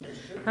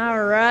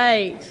All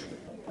right.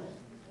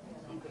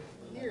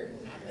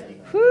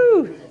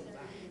 Whew.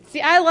 See,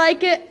 I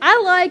like it.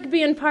 I like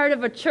being part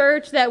of a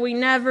church that we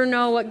never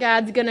know what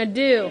God's going to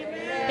do.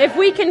 If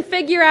we can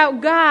figure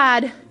out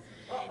God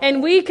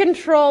and we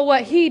control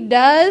what He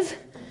does,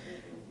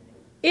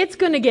 it's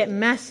going to get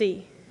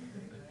messy.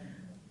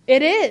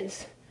 It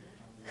is.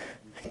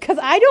 Because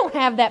I don't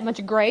have that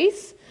much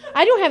grace.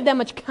 I don't have that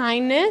much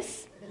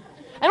kindness.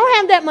 I don't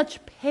have that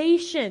much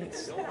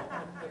patience.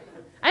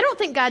 I don't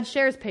think God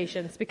shares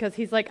patience because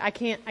He's like, I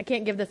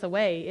can't give this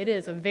away. It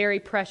is a very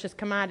precious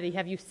commodity.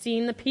 Have you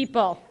seen the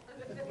people?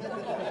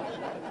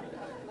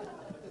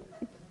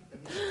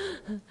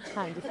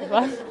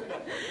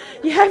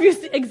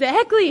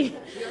 Exactly.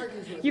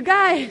 You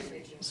guys,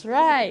 that's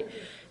right.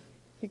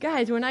 You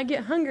guys, when I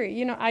get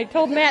hungry, I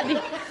told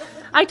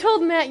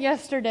Matt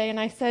yesterday, and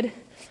I said,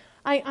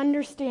 I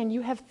understand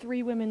you have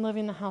 3 women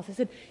living in the house. I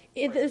said,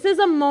 this is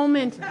a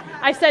moment.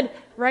 I said,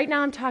 right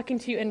now I'm talking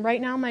to you, and right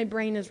now my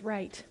brain is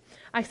right.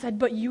 I said,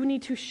 but you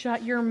need to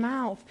shut your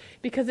mouth,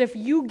 because if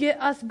you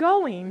get us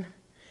going,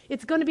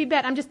 it's going to be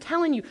bad. I'm just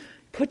telling you,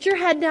 put your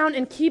head down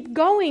and keep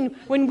going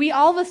when we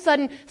all of a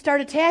sudden start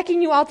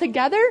attacking you all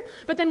together,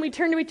 but then we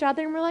turn to each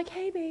other and we're like,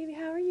 hey, baby,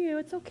 how are you?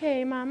 It's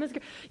okay, Mama's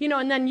good.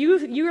 And then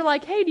you're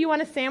like, hey, do you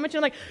want a sandwich? And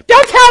I'm like,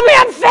 don't tell me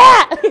I'm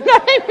fat! You know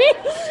what I mean?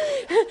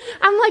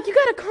 I'm like, you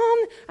got to calm.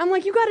 I'm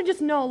like, you got to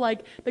just know,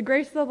 like, the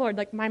grace of the Lord,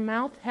 like, my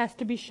mouth has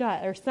to be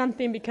shut or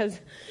something,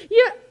 because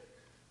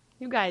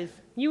you guys,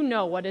 you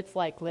know what it's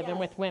like living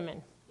with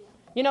women.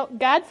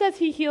 God says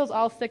He heals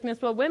all sickness,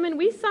 but women,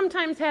 we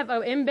sometimes have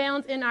an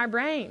imbalance in our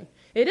brain.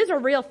 It is a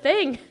real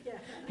thing.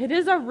 It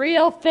is a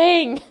real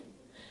thing.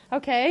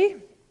 Okay?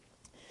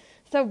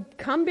 So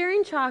come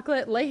bearing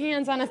chocolate, lay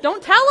hands on us.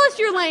 Don't tell us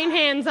you're laying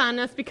hands on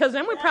us, because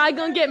then we're probably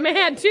going to get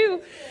mad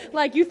too.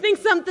 Like, you think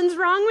something's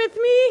wrong with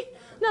me?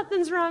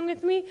 Nothing's wrong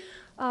with me.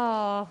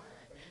 Oh.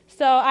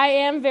 So I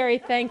am very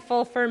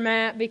thankful for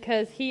Matt,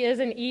 because he is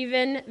an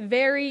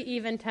very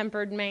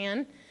even-tempered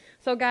man.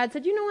 So God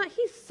said, you know what?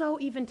 He's so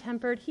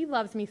even-tempered. He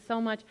loves me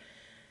so much.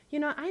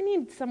 I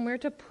need somewhere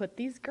to put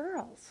these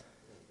girls.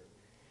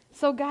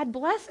 So God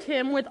blessed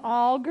him with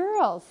all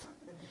girls,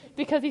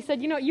 because He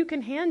said, you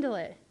can handle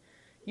it.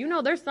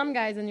 There's some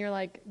guys and you're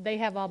like, they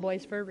have all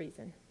boys for a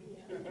reason.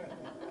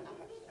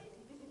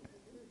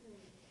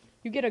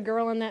 You get a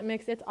girl in that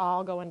mix, it's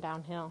all going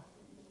downhill.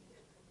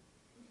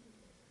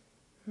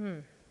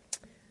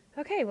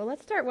 Okay, well,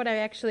 let's start what I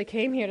actually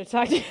came here to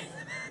talk to you.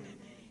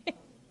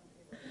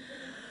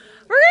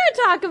 We're going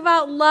to talk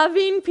about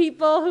loving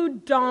people who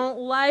don't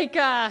like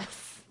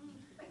us.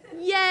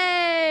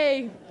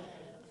 Yay!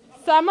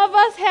 Some of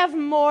us have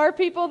more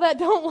people that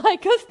don't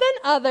like us than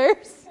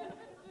others.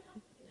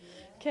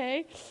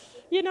 Okay?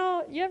 You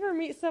ever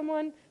meet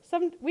someone?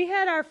 We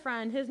had our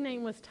friend, his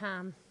name was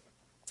Tom.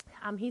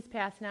 He's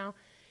passed now.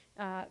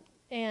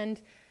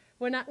 And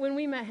when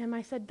we met him,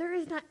 I said, there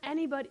is not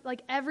anybody,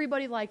 like,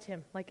 everybody liked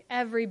him. Like,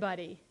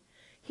 everybody.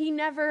 He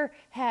never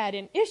had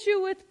an issue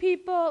with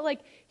people.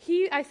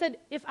 I said,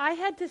 if I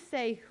had to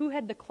say who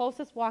had the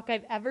closest walk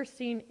I've ever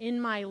seen in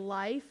my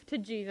life to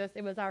Jesus,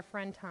 it was our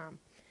friend Tom.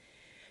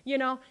 He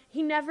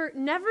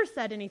never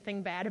said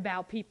anything bad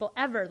about people,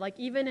 ever. Like,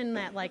 even in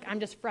that, like, I'm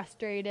just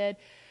frustrated.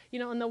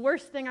 And the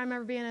worst thing, I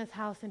remember being in his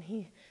house,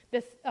 and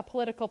a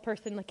political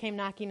person came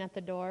knocking at the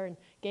door and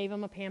gave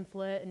him a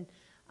pamphlet,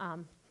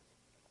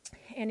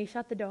 and he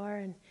shut the door,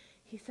 and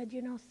he said,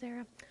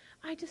 Sarah,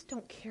 I just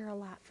don't care a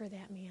lot for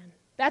that man.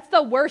 That's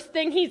the worst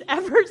thing he's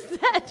ever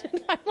said.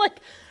 And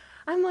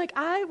I'm like,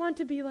 I want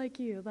to be like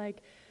you.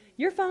 Like,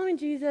 you're following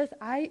Jesus.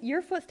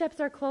 Your footsteps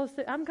are close.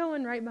 I'm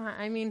going right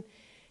behind. I mean,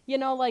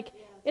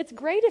 it's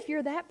great if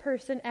you're that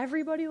person.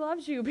 Everybody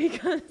loves you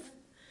because,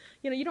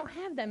 you don't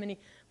have that many.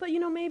 But,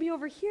 maybe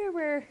over here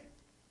where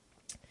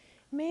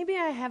maybe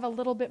I have a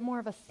little bit more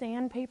of a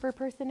sandpaper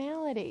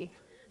personality.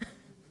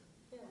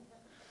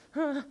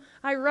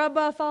 I rub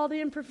off all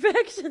the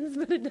imperfections,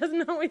 but it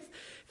doesn't always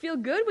feel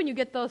good when you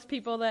get those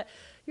people that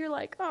you're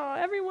like, oh,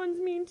 everyone's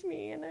mean to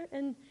me.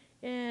 And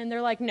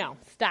they're like, no,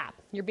 stop.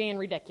 You're being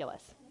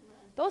ridiculous.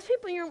 Those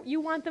people, you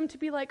want them to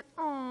be like,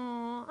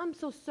 oh, I'm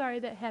so sorry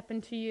that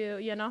happened to you,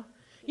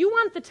 You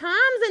want the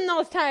Toms in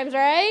those times,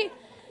 right?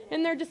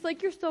 And they're just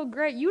like, you're so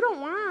great. You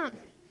don't want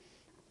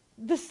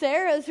the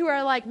Sarahs who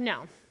are like,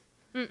 no,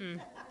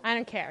 I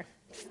don't care.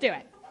 Just do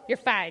it. You're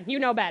fine. You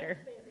know better,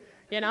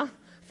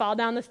 Fall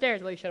down the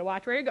stairs. Well, you should have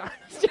watched where you're going.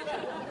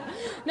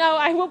 No,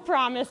 I will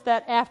promise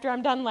that after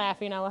I'm done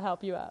laughing, I will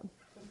help you up.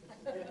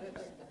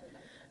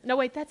 No,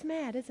 wait, that's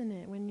mad, isn't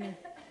it? When you...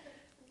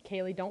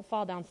 Kaylee, don't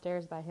fall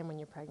downstairs by him when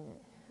you're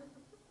pregnant.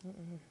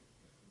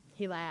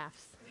 He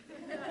laughs.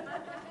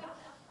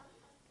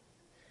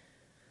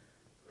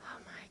 Oh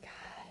my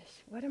gosh,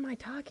 what am I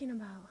talking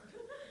about?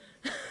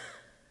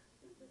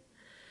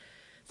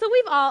 So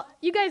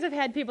you guys have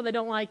had people that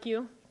don't like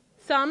you.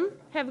 Some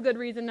have a good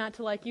reason not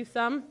to like you.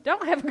 Some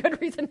don't have a good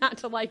reason not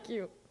to like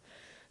you.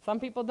 Some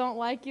people don't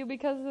like you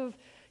because of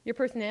your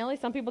personality.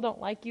 Some people don't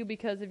like you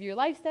because of your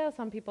lifestyle.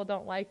 Some people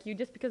don't like you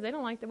just because they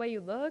don't like the way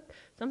you look.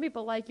 Some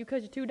people like you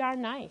because you're too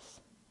darn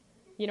nice.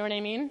 You know what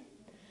I mean?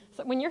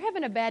 So when you're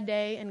having a bad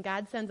day and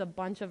God sends a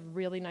bunch of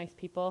really nice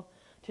people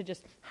to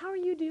just, how are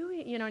you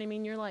doing? You know what I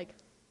mean? You're like,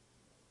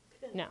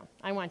 no,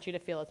 I want you to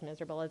feel as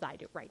miserable as I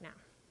do right now.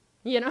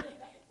 You know?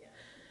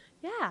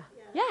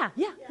 Yeah,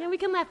 we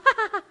can laugh.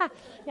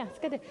 Yeah, it's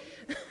good.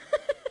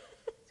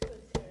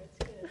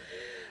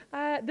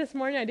 This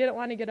morning I didn't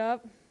want to get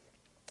up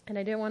and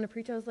I didn't want to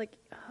preach. I was like,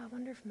 oh, I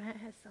wonder if Matt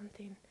has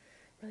something.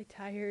 Really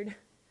tired.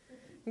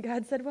 And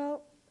God said,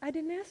 well, I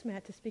didn't ask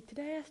Matt to speak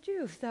today. I asked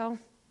you. So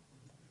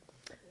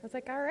I was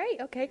like, all right,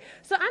 okay.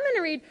 So I'm going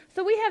to read.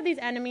 So we have these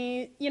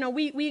enemies. You know,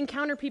 we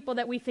encounter people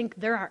that we think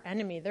they're our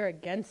enemy. They're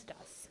against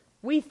us.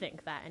 We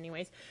think that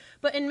anyways.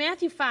 But in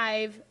Matthew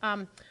 5,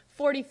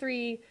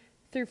 43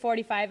 through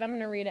 45, I'm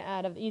going to read it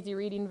out of the easy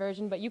reading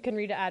version, but you can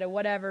read it out of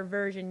whatever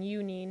version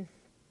you need.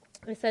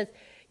 It says,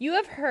 you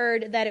have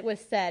heard that it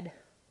was said,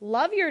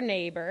 love your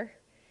neighbor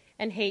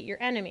and hate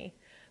your enemy.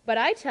 But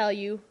I tell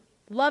you,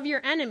 love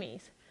your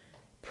enemies.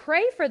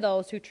 Pray for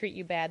those who treat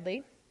you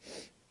badly.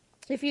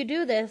 If you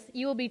do this,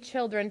 you will be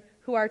children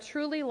who are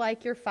truly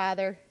like your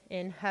Father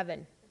in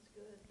heaven.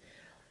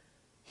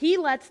 He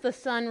lets the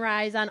sun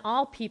rise on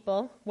all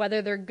people,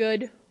 whether they're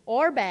good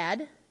or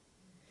bad.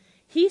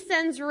 He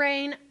sends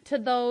rain to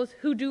those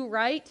who do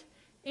right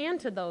and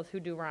to those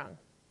who do wrong.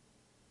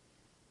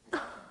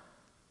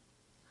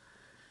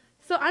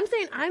 So I'm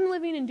saying I'm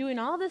living and doing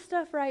all this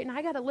stuff right, and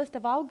I got a list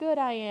of all good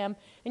I am,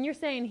 and you're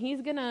saying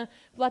he's going to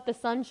let the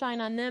sun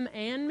shine on them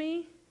and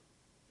me?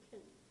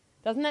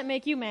 Doesn't that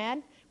make you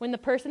mad? When the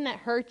person that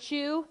hurts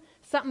you,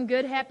 something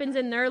good happens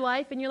in their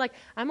life, and you're like,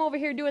 I'm over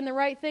here doing the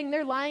right thing.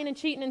 They're lying and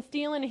cheating and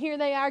stealing, and here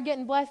they are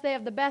getting blessed. They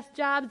have the best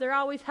jobs. They're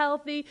always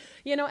healthy.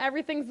 You know,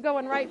 everything's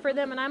going right for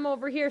them, and I'm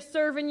over here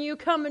serving you,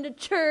 coming to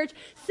church,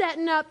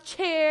 setting up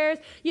chairs,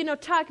 you know,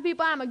 talking to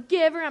people. I'm a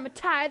giver. I'm a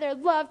tither. I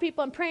love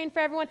people. I'm praying for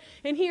everyone,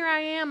 and here I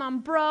am. I'm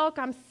broke.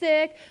 I'm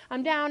sick.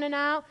 I'm down and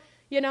out.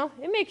 You know,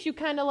 it makes you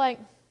kind of like,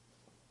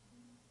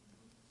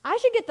 I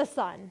should get the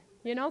sun.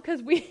 You know,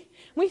 because we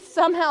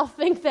somehow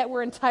think that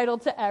we're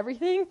entitled to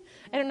everything.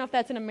 I don't know if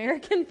that's an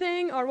American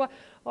thing or what,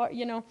 or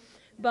you know,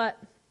 but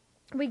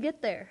we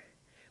get there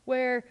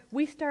where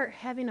we start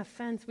having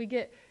offense.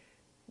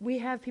 We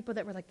have people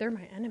that were like, they're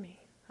my enemy.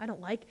 I don't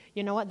like,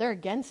 you know what, they're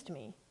against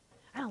me.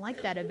 I don't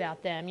like that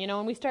about them, you know,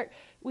 and we start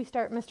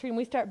mistreating,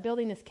 we start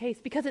building this case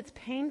because it's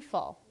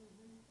painful,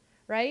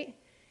 right?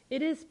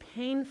 It is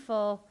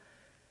painful,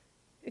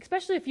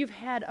 especially if you've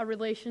had a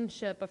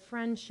relationship, a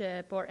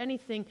friendship, or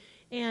anything,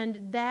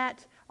 and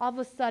that all of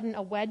a sudden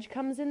a wedge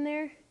comes in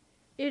there.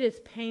 It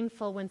is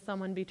painful when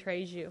someone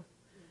betrays you.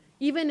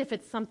 Even if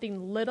it's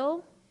something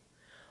little,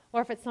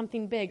 or if it's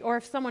something big, or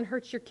if someone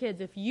hurts your kids.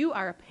 If you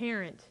are a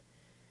parent,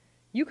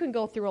 you can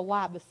go through a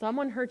lot, but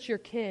someone hurts your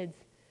kids,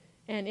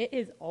 and it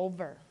is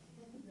over.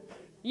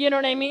 You know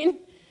what I mean?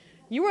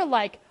 You are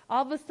like,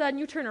 all of a sudden,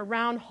 you turn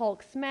around,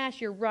 Hulk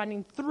smash, you're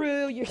running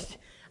through,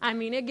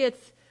 it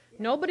gets...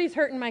 Nobody's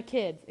hurting my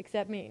kids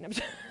except me.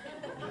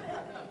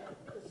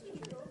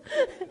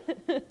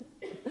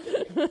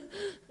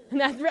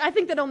 And I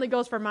think that only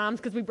goes for moms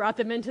because we brought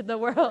them into the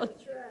world.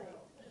 That's right.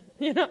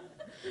 You know?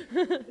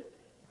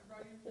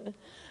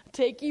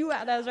 Take you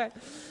out. That's right.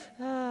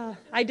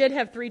 I did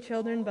have 3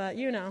 children, but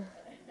you know.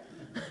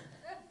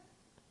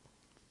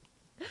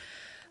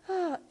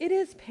 It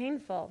is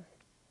painful.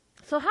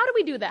 So how do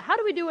we do that? How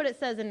do we do what it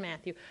says in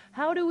Matthew?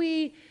 How do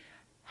we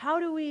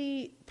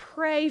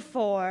pray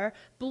for,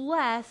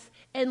 bless,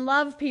 and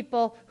love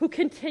people who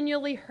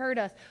continually hurt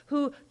us,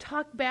 who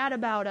talk bad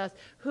about us,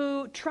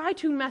 who try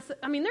to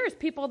there's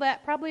people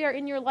that probably are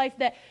in your life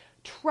that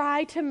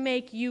try to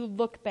make you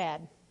look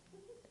bad.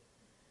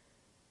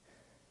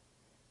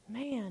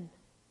 Man,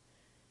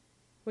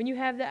 when you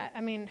have that,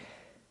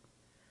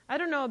 I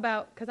don't know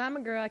about, because I'm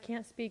a girl, I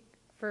can't speak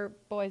for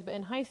boys, but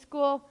in high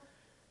school,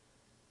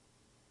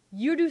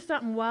 you do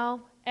something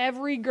well,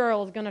 every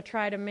girl is going to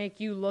try to make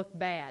you look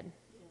bad.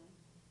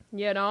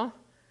 Yeah. You know?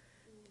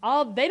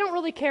 They don't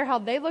really care how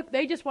they look.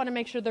 They just want to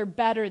make sure they're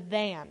better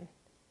than.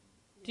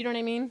 Do you know what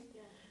I mean?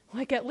 Yeah.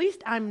 Like, at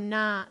least I'm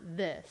not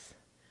this.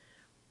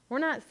 We're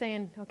not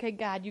saying, okay,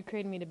 God, you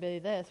created me to be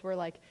this. We're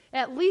like,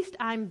 at least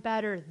I'm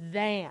better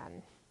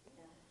than.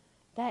 Yeah.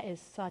 That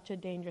is such a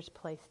dangerous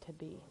place to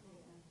be.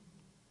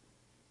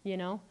 Yeah. You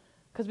know?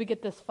 Because we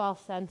get this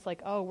false sense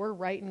like, oh, we're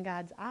right in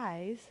God's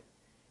eyes.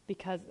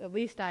 Because at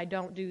least I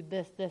don't do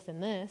this, this,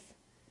 and this.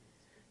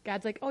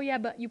 God's like, oh yeah,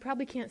 but you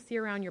probably can't see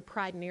around your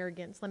pride and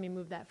arrogance. Let me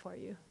move that for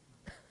you.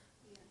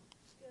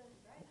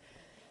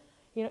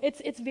 You know,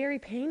 it's very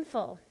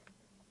painful.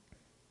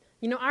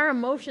 You know, our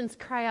emotions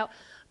cry out,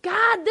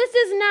 God, this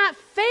is not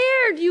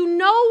fair. Do you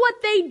know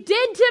what they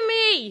did to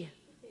me?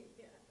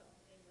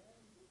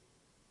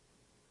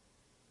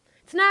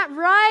 It's not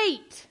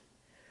right.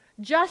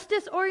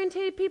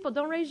 Justice-oriented people,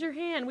 don't raise your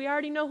hand. We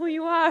already know who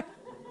you are.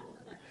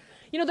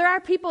 You know, there are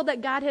people that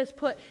God has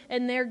put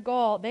in their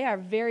goal. They are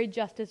very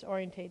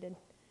justice-orientated.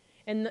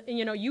 And,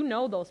 you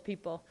know those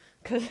people.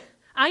 Because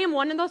I am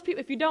one of those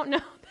people. If you don't know,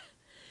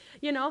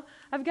 you know,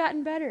 I've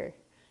gotten better.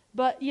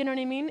 But, you know what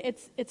I mean?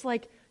 It's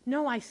like,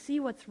 no, I see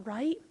what's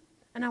right.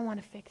 and I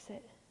want to fix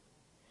it.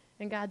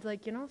 And God's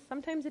like,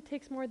 sometimes it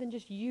takes more than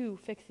just you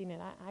fixing it.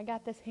 I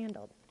got this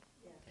handled.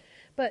 Yeah.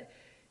 But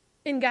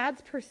in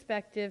God's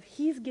perspective,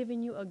 he's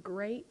giving you a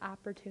great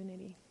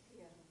opportunity.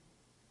 Yeah.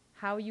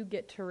 How you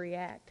get to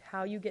react,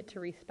 how you get to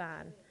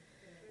respond.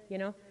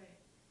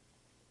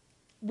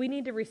 We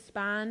need to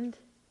respond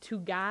to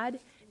God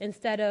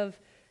instead of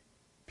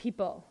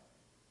people.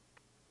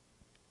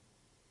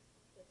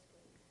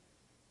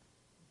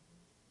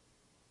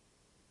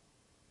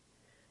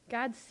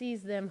 God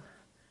sees them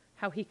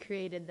how he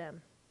created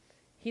them.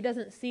 He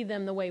doesn't see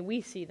them the way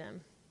we see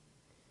them.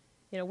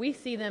 We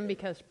see them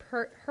because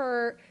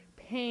hurt,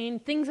 pain,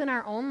 things in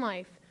our own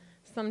life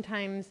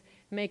sometimes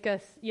make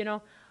us,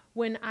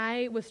 when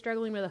I was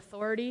struggling with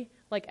authority,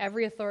 like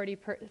every authority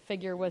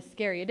figure was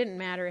scary. It didn't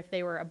matter if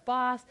they were a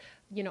boss,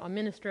 a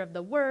minister of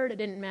the word. It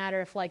didn't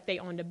matter if they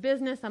owned a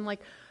business. I'm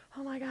like,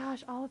 oh my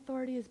gosh, all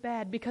authority is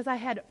bad, because I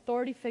had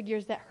authority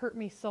figures that hurt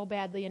me so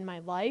badly in my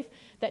life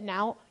that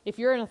now if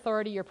you're an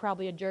authority, you're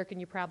probably a jerk,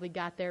 and you probably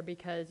got there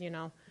because,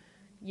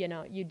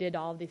 you did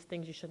all of these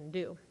things you shouldn't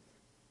do.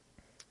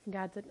 And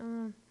God said,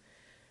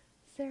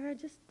 Sarah,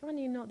 just want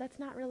you to know that's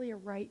not really a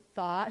right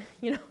thought.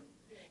 He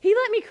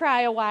let me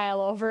cry a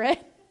while over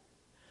it.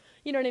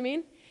 You know what I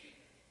mean?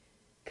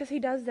 Because he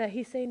does that.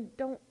 He's saying,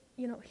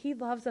 he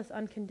loves us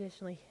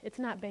unconditionally. It's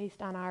not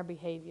based on our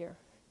behavior.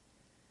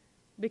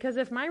 Because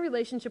if my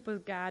relationship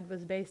with God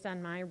was based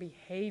on my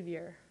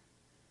behavior,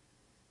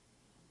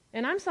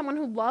 and I'm someone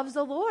who loves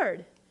the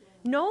Lord,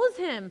 knows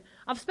him,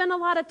 I've spent a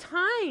lot of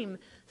time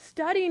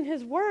studying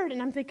his word,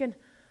 and I'm thinking,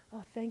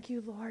 oh, thank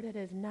you, Lord, it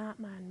is not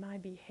my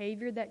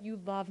behavior that you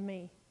love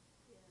me.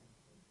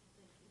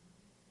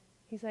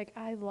 He's like,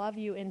 I love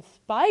you in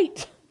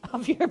spite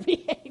of your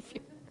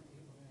behavior.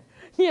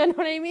 You know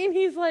what I mean?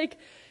 He's like,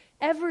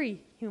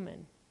 every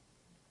human.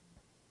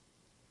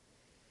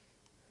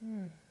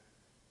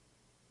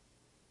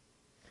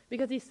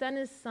 Because he sent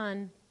his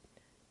son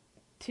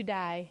to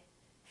die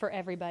for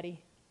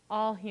everybody,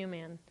 all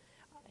humankind,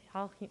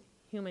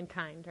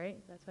 right?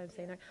 That's what I'm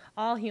saying there.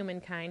 All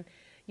humankind.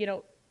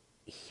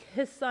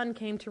 His son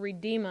came to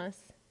redeem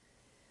us.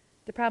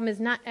 The problem is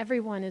not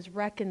everyone is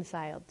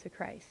reconciled to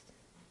Christ.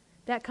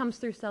 That comes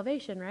through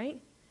salvation, right?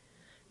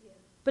 Yeah.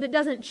 But it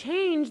doesn't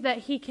change that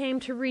he came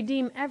to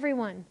redeem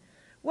everyone,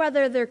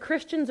 whether they're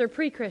Christians or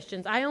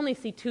pre-Christians. I only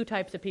see two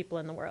types of people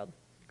in the world,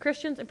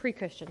 Christians and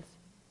pre-Christians.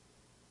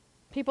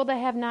 People that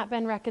have not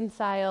been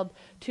reconciled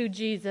to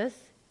Jesus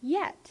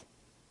yet.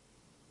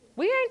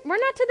 We're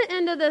not to the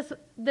end of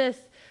this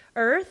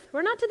earth.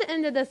 We're not to the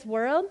end of this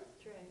world.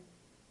 That's right.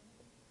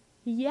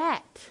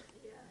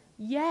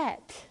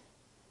 Yet.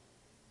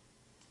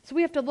 So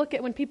we have to look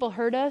at when people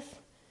hurt us,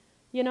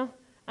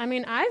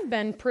 I've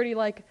been pretty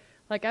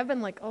I've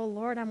been like, oh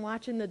Lord, I'm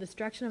watching the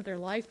destruction of their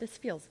life. This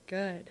feels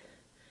good.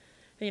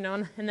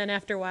 And then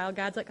after a while,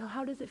 God's like, oh,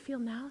 how does it feel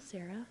now,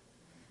 Sarah?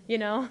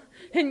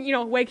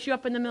 And, wakes you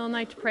up in the middle of the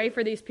night to pray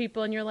for these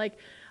people, and you're like,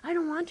 I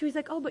don't want to. He's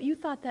like, oh, but you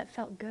thought that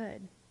felt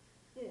good.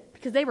 Yeah.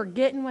 Because they were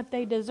getting what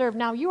they deserved.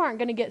 Now you aren't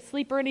going to get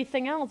sleep or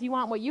anything else. You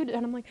want what you did.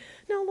 And I'm like,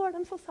 no, Lord,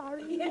 I'm so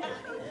sorry. Yeah.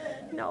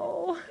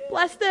 No,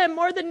 bless them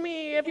more than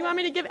me. If you want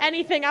me to give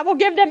anything, I will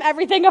give them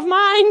everything of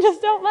mine.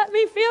 Just don't let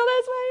me feel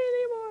this way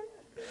anymore.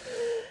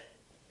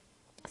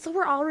 So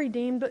we're all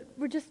redeemed, but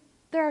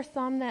there are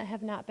some that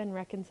have not been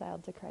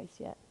reconciled to Christ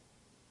yet.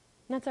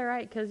 And that's all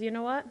right, because you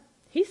know what?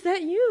 He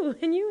sent you,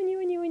 and you, and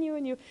you, and you, and you,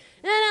 and you,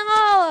 and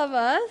all of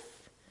us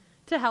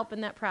to help in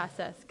that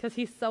process, because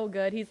he's so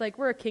good. He's like,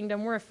 we're a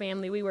kingdom, we're a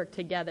family, we work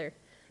together.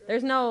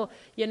 There's no,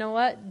 you know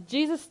what?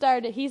 Jesus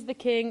started, he's the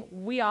king,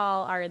 we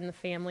all are in the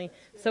family,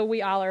 so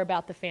we all are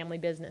about the family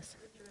business.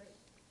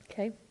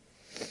 Okay?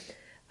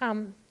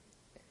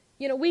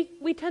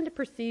 We tend to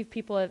perceive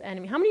people as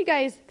enemy. How many of you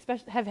guys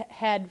especially have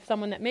had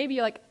someone that maybe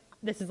you're like,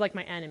 this is like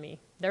my enemy.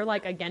 They're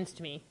like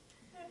against me.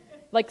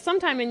 Like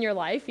sometime in your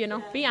life, be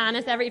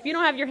honest. If you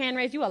don't have your hand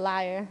raised, you a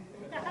liar.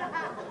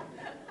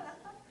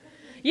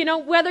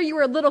 Whether you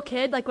were a little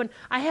kid, like when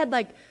I had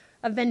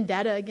a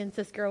vendetta against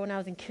this girl when I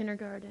was in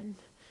kindergarten.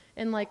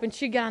 And when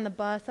she'd get on the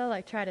bus,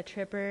 I'd try to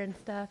trip her and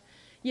stuff.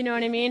 You know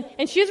what I mean?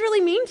 And she was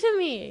really mean to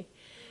me.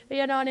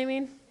 You know what I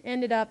mean?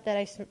 Ended up that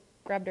I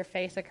scrubbed her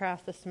face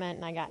across the cement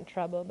and I got in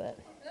trouble, but...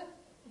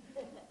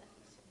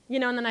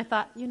 and then I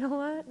thought, you know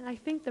what? I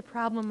think the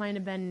problem might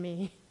have been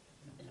me.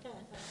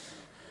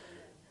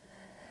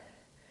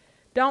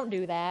 Don't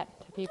do that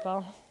to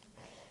people.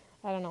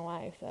 I don't know why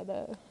I said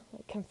that.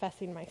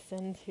 Confessing my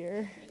sins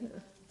here.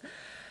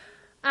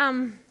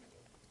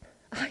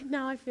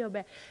 Now I feel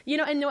bad.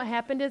 And what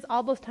happened is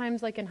all those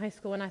times in high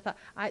school when I thought,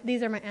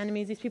 these are my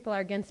enemies, these people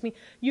are against me.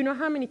 You know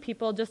how many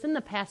people just in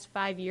the past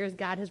 5 years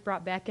God has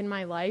brought back in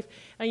my life?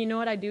 And you know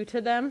what I do to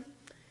them?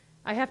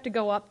 I have to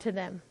go up to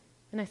them.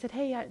 And I said,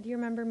 hey, do you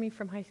remember me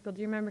from high school?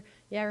 Do you remember?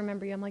 Yeah, I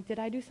remember you. I'm like, did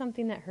I do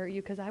something that hurt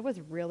you? Because I was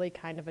really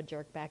kind of a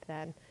jerk back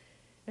then.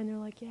 And they're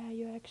like, yeah,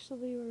 you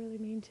actually were really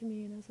mean to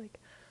me. And I was like,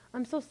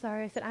 I'm so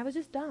sorry. I said, I was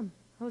just dumb.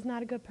 I was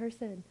not a good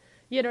person.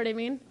 You know what I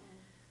mean?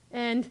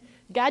 And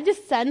God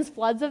just sends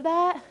floods of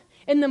that.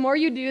 And the more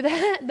you do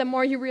that, the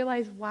more you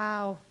realize,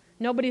 wow,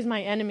 nobody's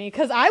my enemy,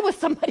 because I was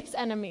somebody's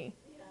enemy.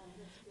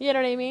 You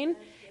know what I mean?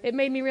 It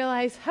made me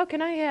realize, how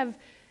can I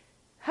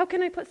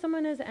put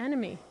someone as an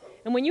enemy?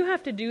 And when you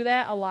have to do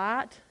that a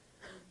lot,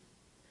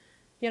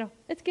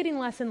 it's getting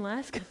less and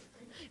less.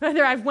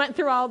 Whether I've went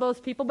through all those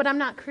people, but I'm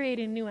not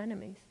creating new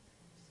enemies.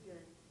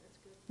 That's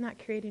good. I'm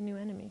not creating new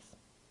enemies.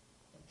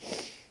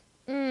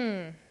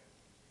 Whew,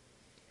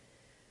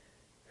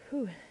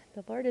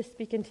 the Lord is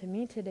speaking to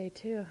me today,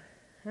 too.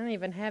 I don't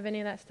even have any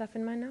of that stuff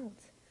in my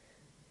notes.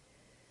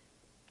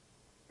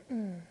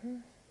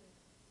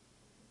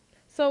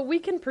 So we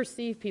can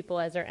perceive people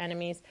as our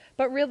enemies,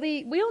 but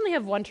really, we only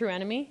have one true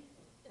enemy.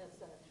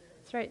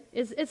 That's right.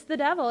 It's the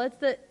devil.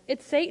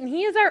 It's Satan.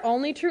 He is our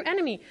only true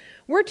enemy.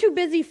 We're too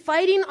busy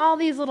fighting all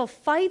these little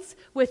fights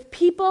with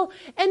people.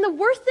 And the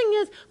worst thing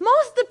is,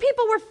 most of the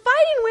people we're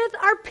fighting with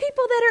are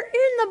people that are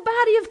in the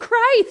body of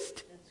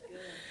Christ.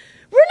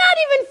 We're not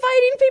even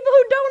fighting people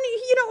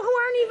who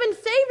aren't even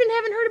saved and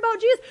haven't heard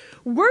about Jesus.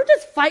 We're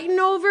just fighting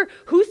over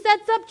who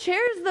sets up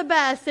chairs the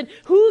best and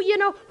who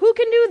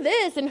can do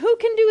this and who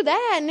can do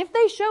that and if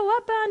they show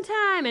up on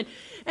time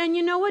and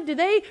you know what, do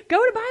they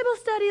go to Bible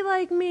study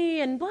like me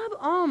and blah, blah.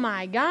 Oh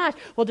my gosh.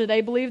 Well, do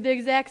they believe the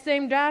exact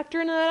same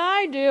doctrine that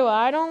I do?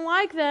 I don't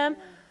like them.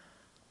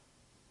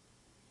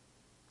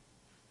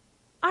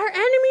 Our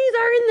enemies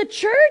are in the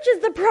church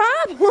is the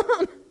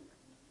problem.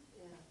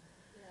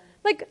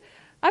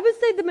 I would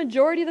say the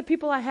majority of the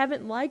people I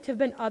haven't liked have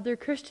been other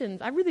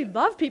Christians. I really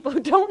love people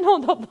who don't know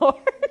the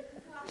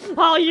Lord.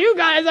 All you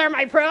guys are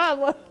my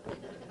problem.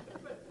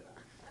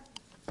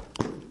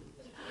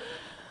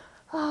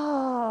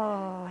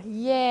 Oh,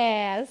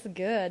 yeah, this is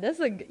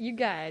good. You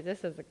guys,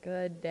 this is a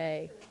good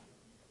day.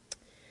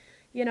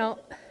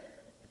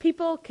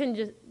 People can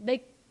just,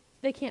 they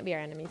can't be our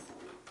enemies.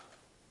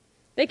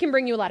 They can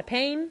bring you a lot of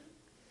pain.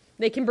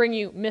 They can bring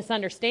you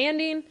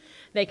misunderstanding.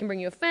 They can bring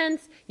you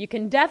offense. You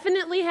can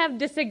definitely have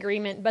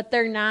disagreement, but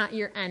they're not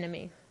your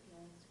enemy.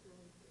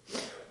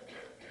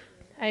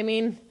 I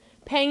mean,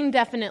 pain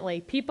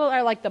definitely. People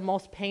are like the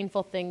most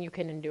painful thing you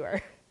can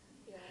endure.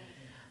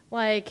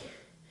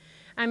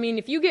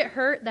 If you get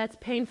hurt, that's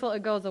painful.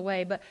 It goes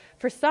away. But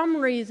for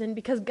some reason,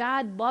 because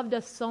God loved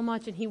us so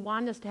much and he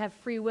wanted us to have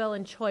free will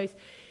and choice,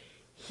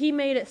 he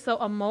made it so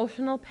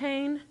emotional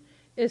pain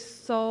is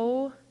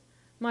so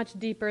much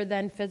deeper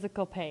than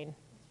physical pain.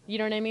 You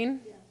know what I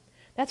mean? Yeah.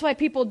 That's why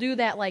people do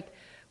that,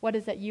 what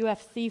is that,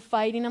 UFC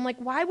fighting? I'm like,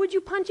 why would you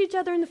punch each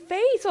other in the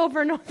face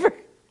over and over?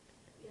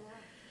 Yeah.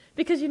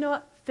 Because you know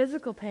what?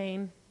 Physical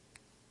pain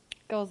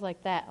goes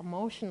like that.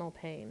 Emotional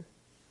pain.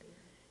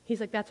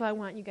 He's like, that's why I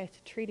want you guys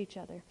to treat each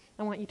other.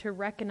 I want you to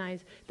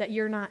recognize that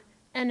you're not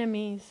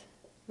enemies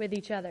with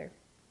each other.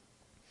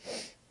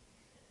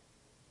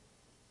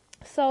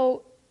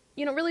 So,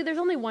 really there's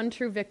only one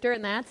true victor,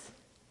 and that's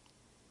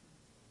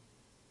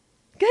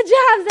good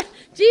job,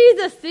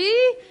 Jesus,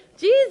 see?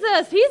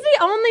 Jesus, he's the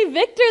only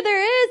victor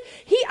there is.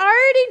 He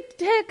already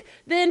took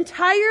the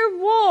entire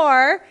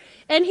war,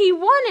 and he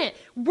won it.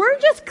 We're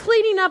just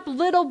cleaning up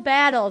little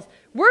battles.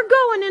 We're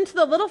going into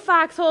the little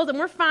foxholes, and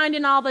we're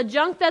finding all the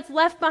junk that's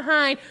left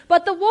behind.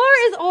 But the war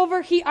is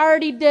over. He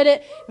already did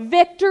it.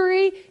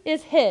 Victory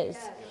is his.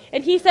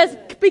 And he says,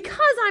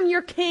 because I'm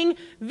your king,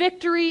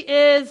 victory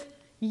is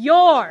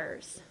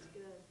yours.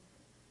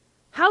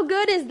 How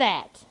good is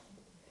that?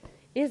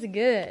 It's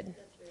good.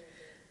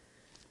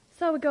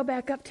 So we go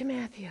back up to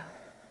Matthew.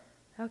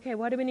 Okay,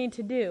 what do we need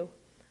to do?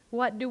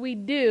 What do we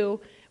do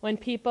when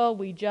people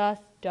we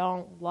just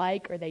don't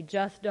like or they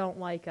just don't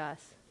like us?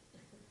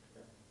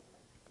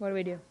 What do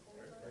we do?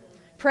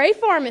 Pray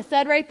for them. It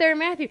said right there in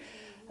Matthew.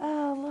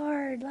 Oh,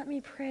 Lord, let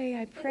me pray.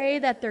 I pray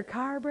that their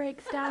car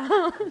breaks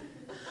down.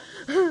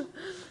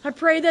 I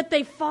pray that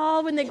they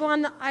fall when they go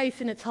on the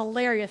ice, and it's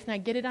hilarious, and I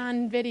get it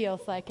on video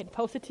so I can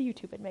post it to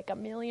YouTube and make $1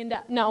 million.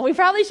 No, we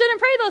probably shouldn't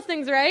pray those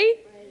things, right?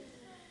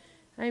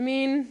 I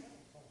mean,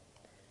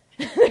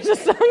 there's a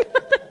song.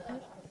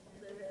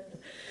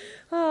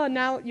 Oh,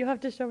 now you have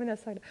to show me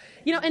that song.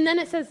 And then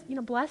it says,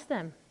 bless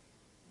them.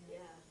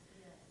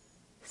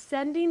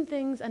 Sending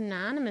things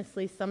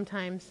anonymously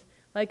sometimes,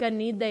 like a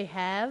need they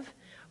have,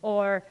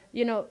 or,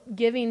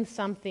 giving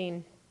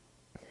something.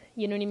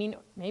 You know what I mean?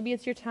 Maybe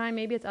it's your time,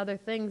 maybe it's other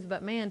things,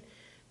 but man,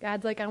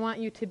 God's like, I want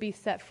you to be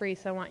set free,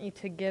 so I want you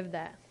to give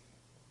that.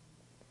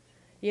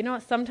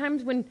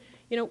 Sometimes when,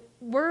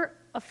 we're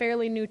a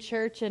fairly new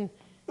church, and,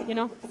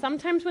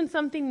 sometimes when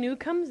something new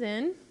comes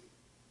in,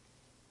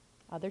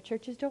 other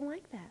churches don't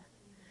like that.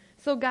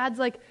 So God's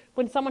like,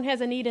 when someone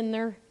has a need in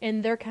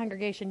their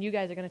congregation, you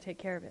guys are going to take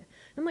care of it.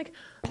 I'm like,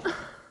 but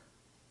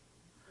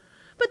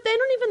they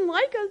don't even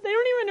like us. They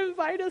don't even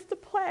invite us to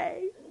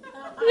play.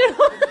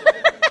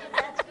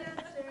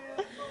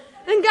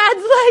 And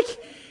God's like,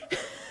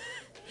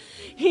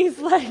 he's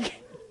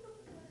like,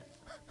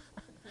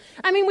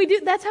 we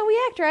do, that's how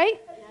we act, right?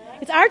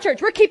 It's our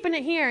church. We're keeping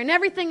it here. And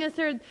everything is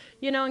there,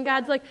 and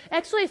God's like,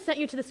 actually, I sent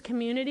you to this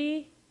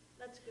community.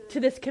 To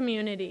this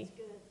community.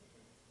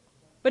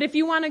 But if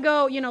you want to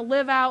go,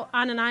 live out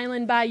on an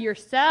island by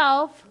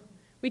yourself,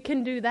 we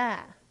can do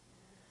that.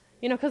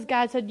 Because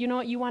God said, you know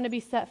what, you want to be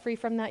set free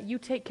from that? You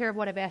take care of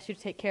what I've asked you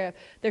to take care of.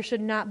 There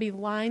should not be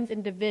lines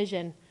and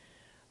division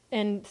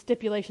and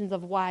stipulations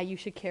of why you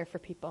should care for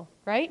people,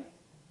 right?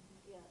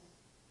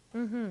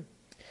 Yes.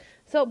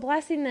 So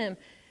blessing them.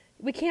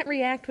 We can't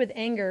react with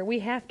anger. We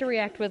have to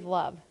react with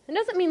love. It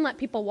doesn't mean let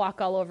people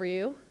walk all over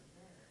you.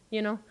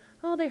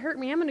 Oh, they hurt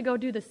me. I'm going to go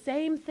do the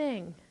same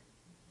thing.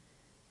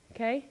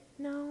 Okay?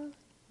 No.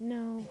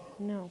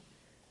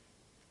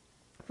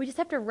 We just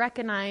have to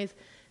recognize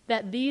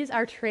that these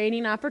are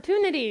training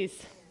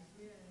opportunities.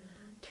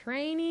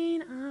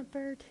 Training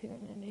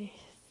opportunities.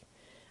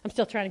 I'm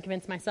still trying to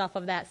convince myself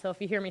of that, so if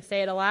you hear me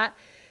say it a lot,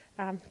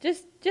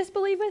 just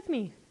believe with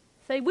me.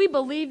 Say, we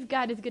believe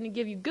God is going to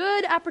give you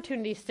good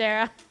opportunities,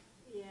 Sarah.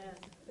 Yes,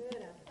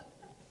 good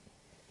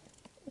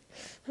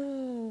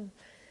opportunity.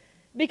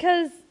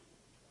 Because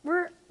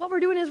what we're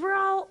doing is we're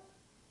all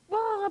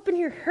up in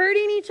here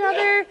hurting each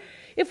other.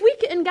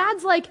 And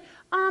God's like,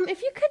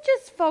 if you could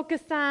just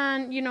focus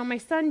on, my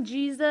son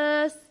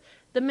Jesus,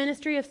 the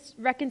ministry of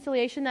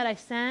reconciliation that I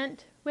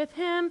sent with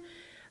him,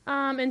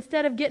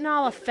 instead of getting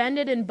all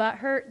offended and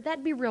butthurt,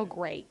 that'd be real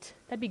great.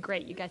 That'd be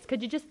great, you guys.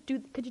 Could you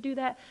do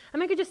that?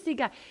 I could just see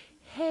God.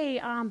 Hey,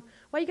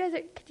 why you guys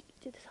could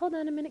you just hold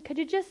on a minute? Could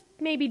you just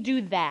maybe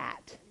do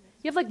that?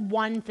 You have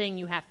one thing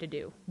you have to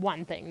do.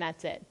 One thing,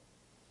 that's it.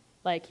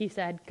 Like he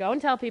said, go and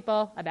tell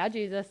people about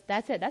Jesus.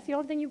 That's it. That's the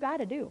only thing you got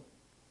to do.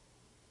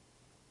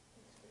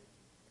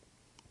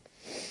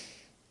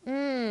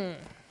 I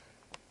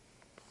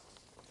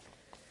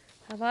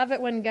love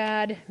it when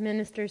God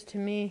ministers to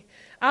me.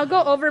 I'll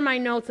go over my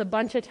notes a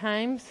bunch of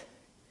times,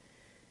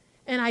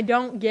 and I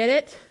don't get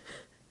it.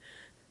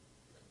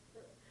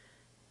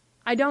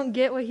 I don't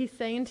get what he's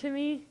saying to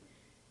me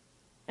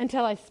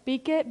until I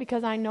speak it,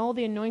 because I know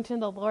the anointing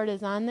of the Lord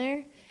is on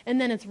there, and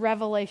then it's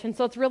revelation.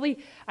 So it's really,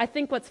 I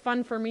think what's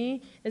fun for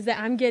me is that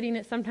I'm getting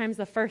it sometimes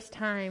the first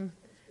time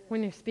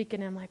when you're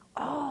speaking. I'm like,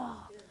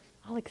 oh,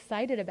 all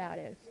excited about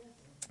it.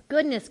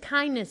 Goodness,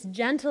 kindness,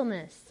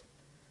 gentleness.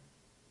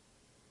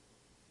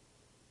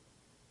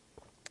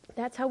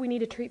 That's how we need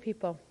to treat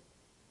people.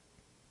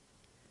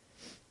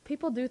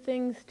 People do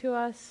things to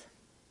us.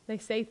 They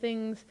say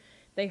things.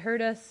 They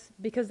hurt us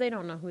because they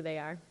don't know who they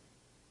are.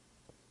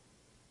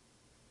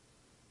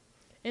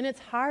 And it's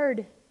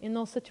hard in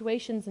those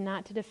situations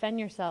not to defend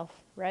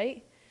yourself,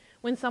 right?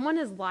 When someone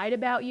has lied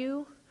about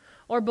you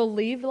or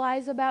believed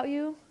lies about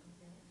you,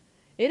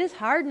 it is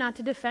hard not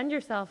to defend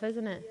yourself,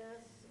 isn't it? Yes,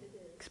 it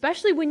is.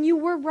 Especially when you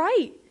were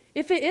right.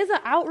 If it is an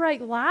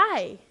outright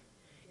lie,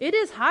 it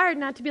is hard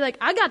not to be like,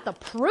 I got the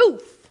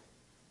proof.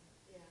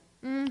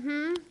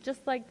 Yeah.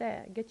 Just like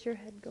that. Get your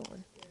head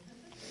going.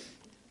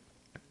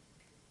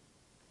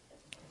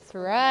 That's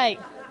right.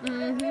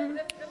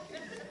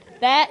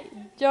 That,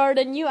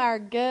 Jordan, you are a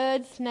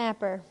good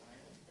snapper.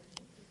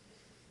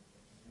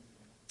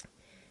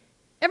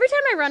 Every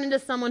time I run into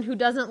someone who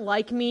doesn't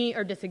like me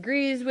or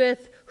disagrees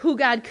with who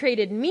God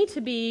created me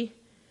to be,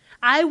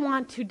 I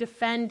want to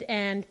defend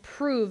and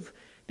prove,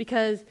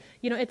 because,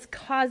 it's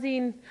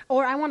causing,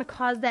 or I want to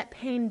cause that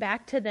pain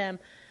back to them.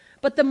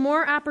 But the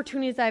more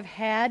opportunities I've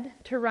had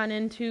to run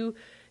into,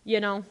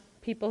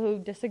 people who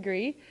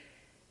disagree,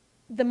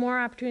 the more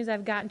opportunities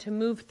I've gotten to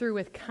move through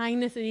with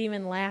kindness and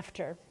even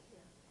laughter.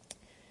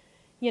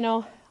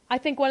 I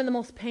think one of the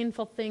most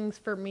painful things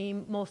for me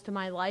most of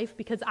my life,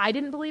 because I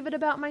didn't believe it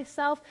about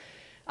myself,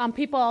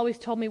 people always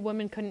told me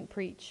women couldn't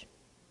preach.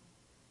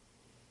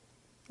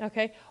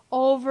 Okay?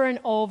 Over and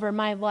over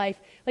my life.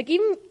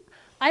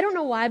 I don't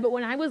know why, but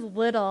when I was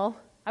little,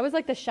 I was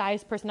like the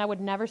shyest person. I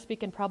would never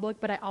speak in public,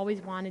 but I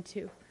always wanted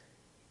to.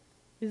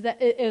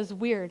 It was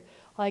weird.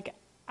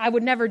 I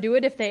would never do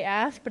it if they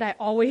asked, but I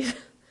always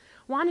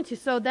wanted to.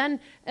 So then,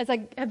 as I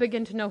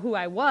began to know who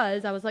I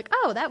was like,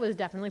 oh, that was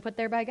definitely put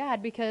there by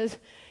God, because,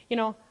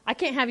 I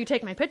can't have you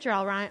take my picture.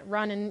 I'll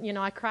run and,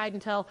 I cried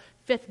until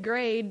 5th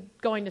grade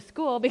going to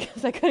school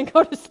because I couldn't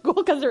go to school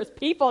because there was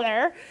people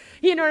there.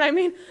 You know what I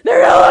mean?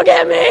 They're going to look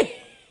at me.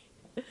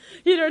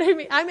 You know what I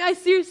mean? I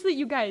seriously,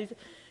 you guys,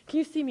 can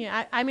you see me?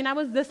 I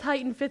was this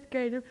height in 5th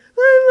grade. My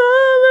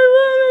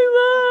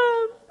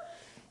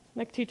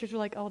mom. Teachers were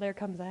like, oh, there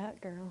comes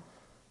that girl.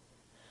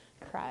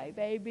 Cry,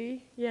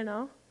 baby,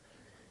 what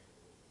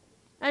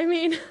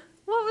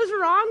was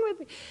wrong with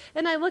me?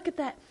 And I look at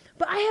that.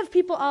 But I have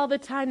people all the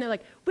time, they're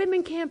like,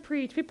 women can't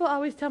preach. People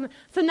always tell me.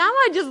 So now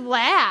I just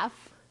laugh.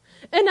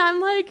 And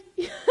I'm like,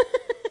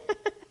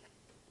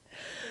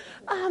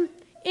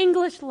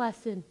 English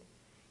lesson.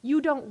 You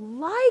don't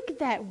like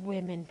that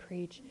women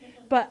preach,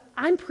 but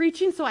I'm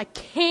preaching so I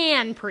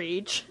can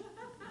preach.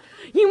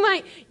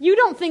 You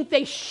don't think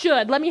they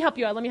should. Let me help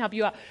you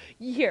out.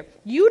 Here,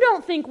 you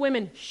don't think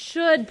women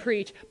should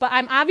preach, but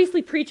I'm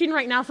obviously preaching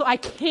right now so I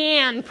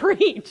can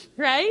preach,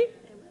 right?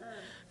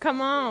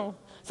 Come on.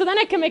 So then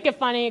I can make it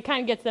funny. It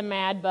kind of gets them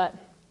mad, but,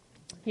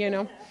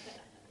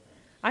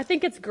 I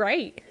think it's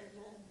great.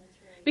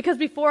 Because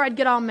before I'd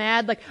get all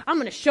mad, I'm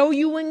going to show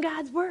you in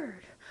God's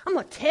word. I'm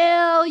going to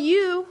tell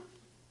you.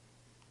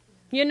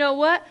 You know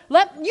what?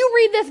 Let you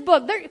read this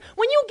book.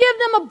 When you give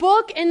them a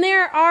book and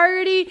they're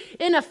already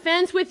in a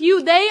fence with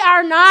you, they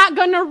are not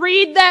going to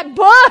read that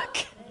book.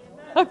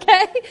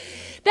 Okay?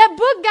 That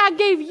book God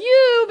gave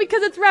you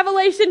because it's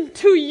revelation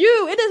to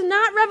you. It is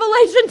not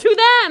revelation to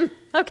them.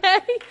 Okay?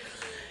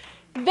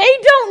 They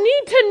don't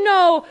need to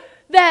know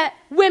that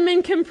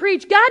women can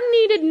preach. God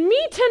needed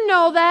me to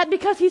know that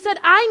because he said,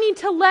 I need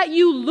to let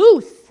you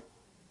loose.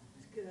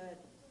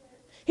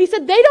 He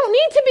said, they don't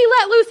need to be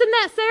let loose in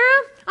that,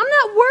 Sarah. I'm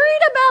not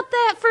worried about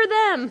that for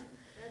them.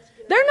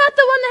 They're not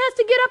the one that has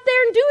to get up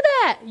there and do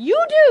that.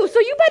 You do, so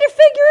you better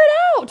figure it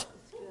out.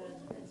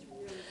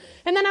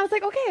 And then I was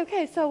like,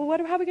 okay, so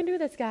how are we going to do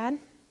this, God?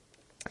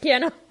 You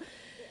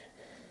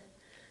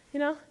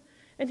know?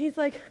 And he's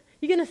like,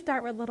 you're going to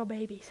start with little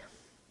babies.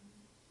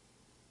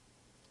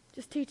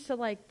 Just teach to,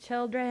 like,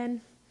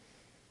 children.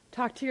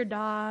 Talk to your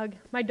dog.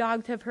 My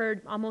dogs have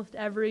heard almost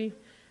every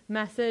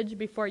message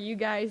before you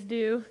guys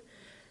do.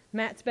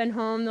 Matt's been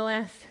home the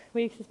last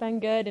weeks. It's been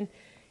good, and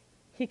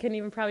he can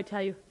even probably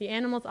tell you, the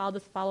animals all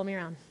just follow me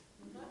around.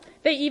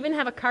 They even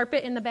have a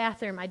carpet in the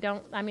bathroom.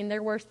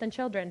 They're worse than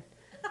children.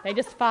 They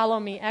just follow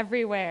me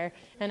everywhere,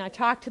 and I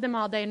talk to them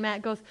all day, and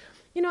Matt goes,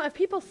 if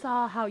people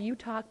saw how you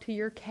talk to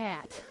your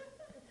cat,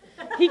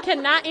 he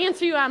cannot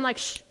answer you. I'm like,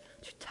 shh,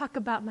 don't you talk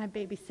about my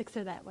baby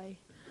Sixer that way.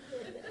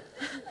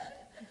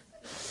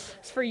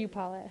 It's for you,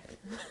 Paulette.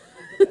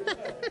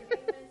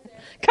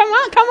 Come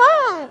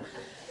on.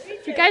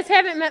 If you guys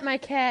haven't met my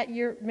cat,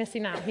 you're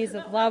missing out. He's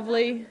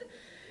lovely.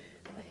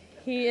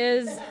 He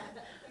is.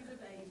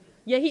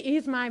 Yeah,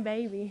 he's my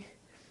baby.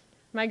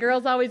 My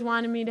girls always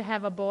wanted me to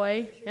have a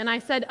boy, and I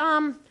said,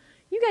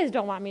 you guys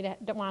don't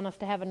want us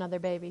to have another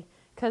baby,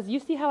 because you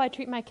see how I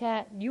treat my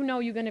cat.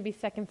 You're going to be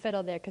second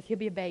fiddle there, because he'll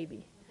be a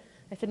baby.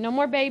 I said, no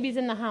more babies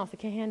in the house. I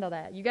can't handle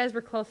that. You guys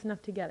were close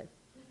enough together.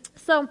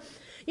 So,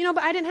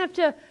 but I didn't have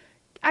to.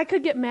 I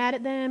could get mad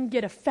at them,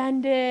 get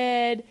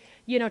offended,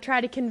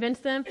 try to convince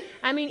them.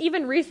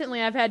 Even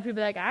recently I've had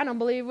people like, I don't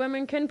believe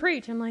women can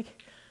preach. I'm like,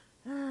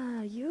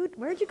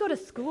 where'd you go to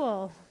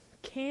school?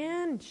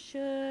 Can,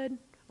 should,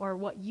 or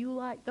what you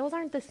like. Those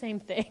aren't the same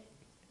thing.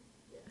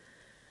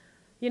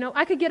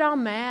 I could get all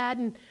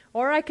mad,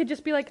 or I could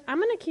just be like, I'm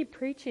going to keep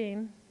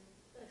preaching.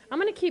 I'm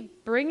going to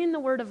keep bringing the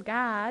word of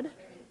God,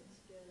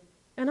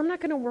 and I'm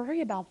not going to worry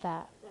about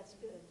that.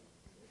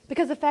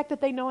 Because the fact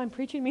that they know I'm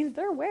preaching means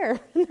they're aware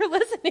and they're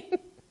listening.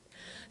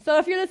 So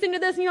if you're listening to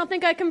this and you don't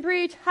think I can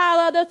preach,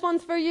 holla, this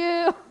one's for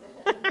you.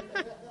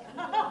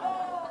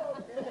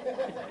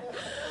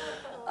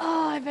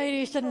 Oh, I bet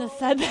you shouldn't have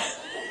said that.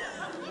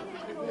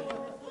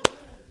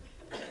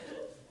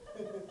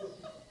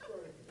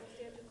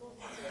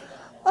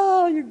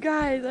 Oh, you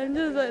guys, I'm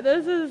just like,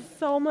 this is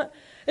so much.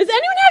 Is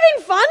anyone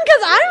having fun?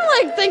 Because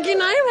I'm thinking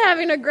I'm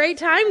having a great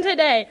time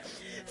today.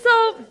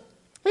 So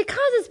it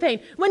causes pain.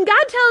 When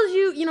God tells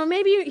you,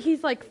 maybe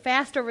he's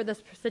fast over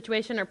this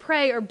situation or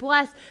pray or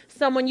bless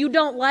someone you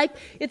don't like,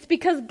 it's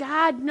because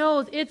God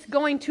knows it's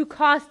going to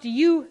cost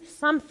you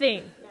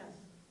something.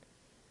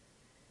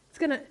 It's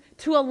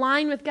to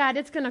align with God,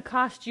 it's going to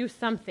cost you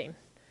something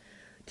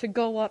to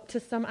go up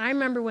to I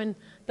remember when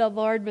the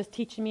Lord was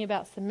teaching me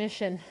about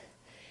submission,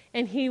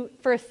 and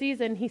for a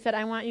season, he said,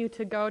 I want you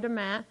to go to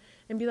Matt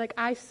and be like,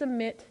 I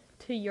submit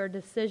to your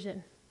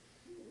decision.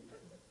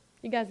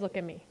 You guys look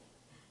at me.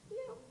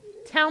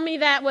 Tell me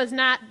that was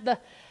not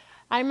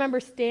I remember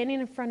standing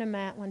in front of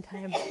Matt one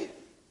time,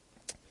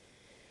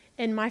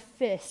 and my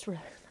fists were,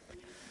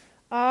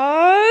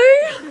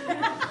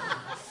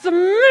 I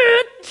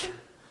submit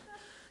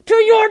to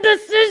your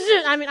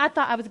decision. I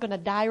thought I was going to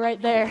die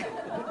right there.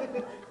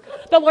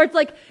 The Lord's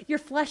like, your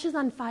flesh is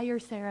on fire,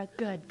 Sarah.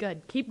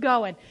 Good. Keep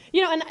going.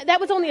 And that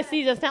was only a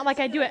season. It's not like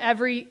I do it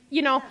every,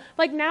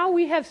 now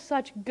we have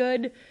such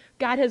good,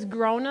 God has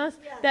grown us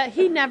that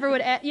he never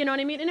would, you know what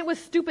I mean? And it was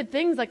stupid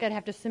things I'd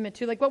have to submit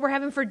to, like what we're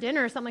having for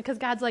dinner or something, because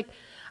God's like,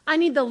 I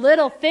need the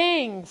little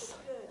things.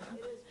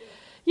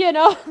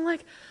 I'm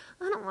like,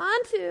 I don't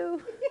want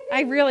to.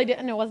 I really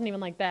didn't. No, it wasn't even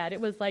like that. It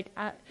was like,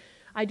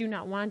 I do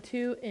not want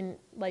to, and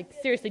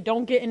seriously,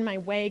 don't get in my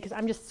way because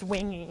I'm just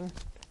swinging.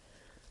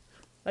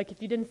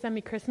 If you didn't send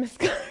me Christmas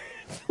cards.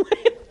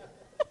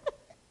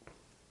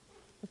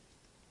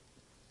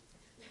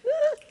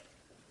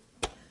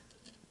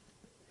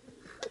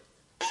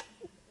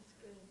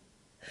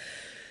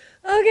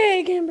 Okay,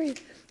 I can't breathe.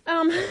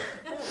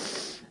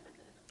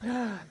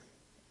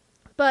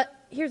 But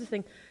here's the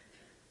thing.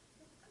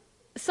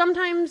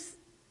 Sometimes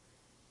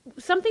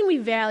something we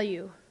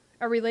value,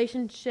 a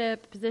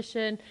relationship,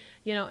 position,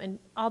 and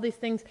all these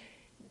things,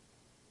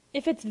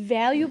 if it's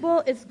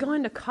valuable, it's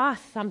going to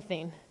cost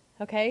something.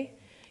 Okay?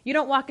 You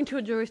don't walk into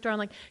a jewelry store and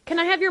like, can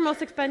I have your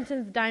most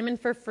expensive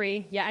diamond for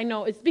free? Yeah, I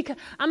know. It's because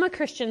I'm a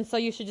Christian, so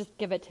you should just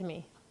give it to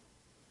me.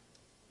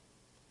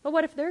 But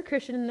what if they're a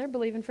Christian and they're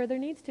believing for their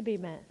needs to be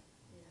met?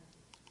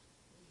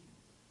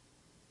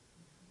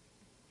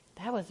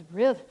 That was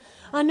real.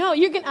 I know.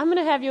 I'm going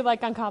to have you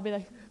on call, be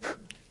like,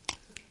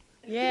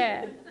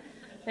 yeah.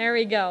 There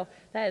we go.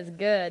 That is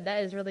good.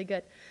 That is really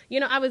good.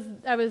 I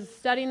was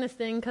studying this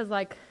thing because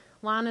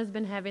Lana's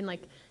been having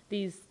like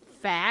these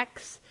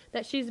facts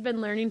that she's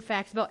been learning,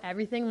 facts about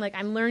everything. Like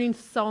I'm learning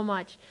so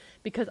much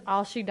because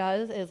all she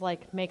does is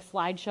like make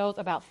slideshows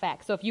about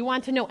facts. So if you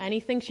want to know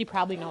anything, she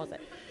probably knows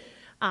it.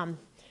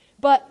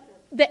 But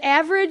the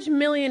average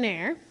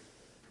millionaire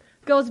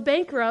goes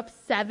bankrupt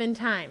 7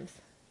 times.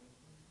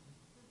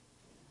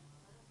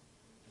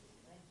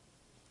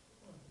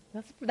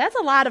 That's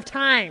a lot of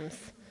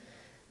times.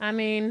 I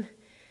mean,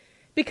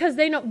 because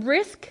they know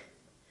risk,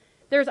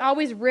 there's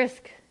always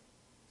risk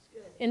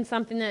in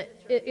something that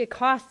it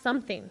costs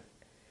something.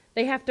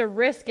 They have to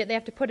risk it. They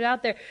have to put it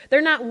out there.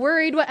 They're not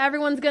worried what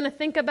everyone's going to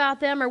think about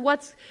them or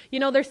what's,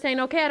 they're saying,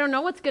 okay, I don't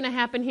know what's going to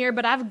happen here,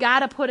 but I've got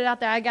to put it out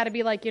there. I got to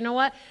be like, you know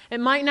what? It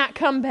might not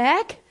come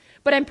back,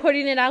 but I'm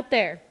putting it out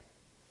there.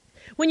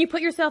 When you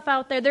put yourself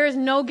out there, there is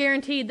no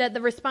guarantee that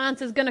the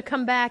response is going to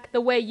come back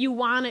the way you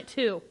want it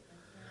to.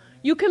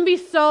 You can be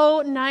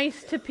so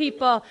nice to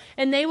people,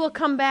 and they will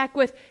come back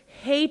with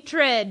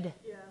hatred.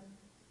 Yeah.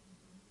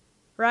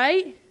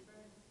 Right?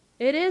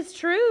 It is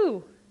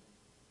true.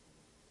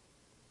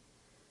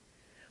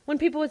 When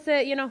people would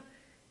say,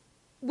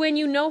 when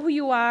you know who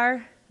you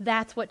are,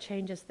 that's what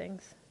changes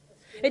things.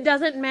 It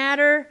doesn't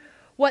matter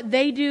what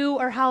they do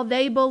or how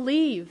they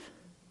believe.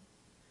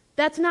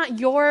 That's not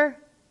your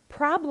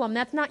problem.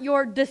 That's not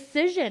your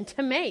decision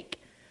to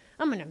make.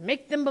 I'm going to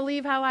make them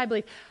believe how I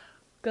believe.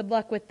 Good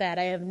luck with that.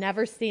 I have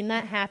never seen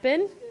that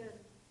happen.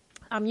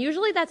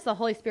 Usually that's the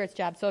Holy Spirit's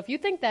job. So if you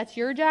think that's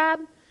your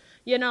job,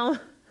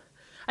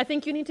 I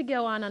think you need to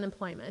go on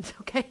unemployment,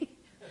 okay?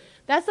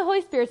 That's the Holy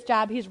Spirit's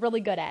job. He's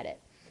really good at it.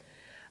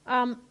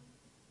 I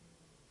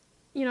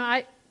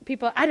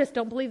just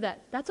don't believe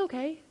that. That's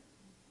okay.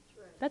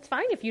 That's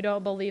fine if you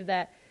don't believe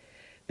that.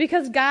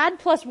 Because God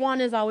plus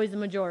 1 is always the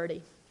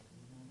majority.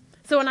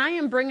 So when I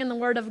am bringing the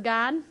word of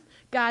God,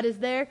 God is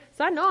there.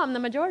 So I know I'm the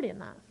majority in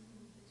that.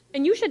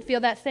 And you should feel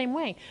that same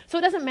way. So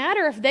it doesn't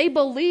matter if they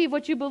believe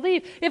what you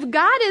believe. If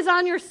God is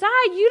on your side,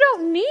 you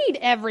don't need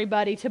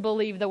everybody to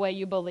believe the way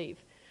you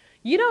believe.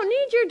 You don't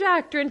need your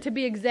doctrine to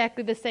be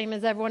exactly the same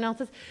as everyone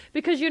else's.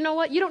 Because you know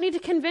what? You don't need to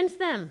convince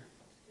them.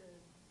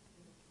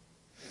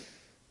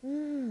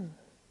 It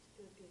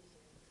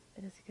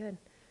is good.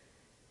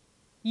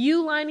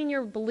 You lining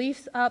your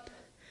beliefs up,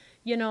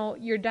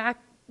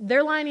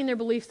 they're lining their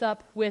beliefs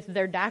up with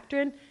their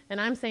doctrine, and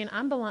I'm saying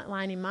I'm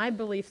lining my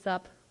beliefs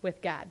up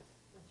with God.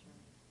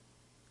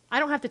 I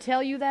don't have to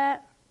tell you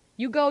that.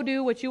 You go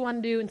do what you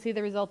want to do and see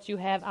the results you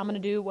have. I'm going to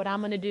do what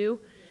I'm going to do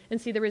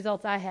and see the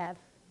results I have.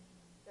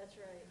 That's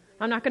right.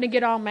 I'm not going to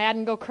get all mad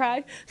and go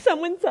cry.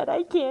 Someone said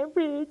I can't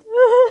preach.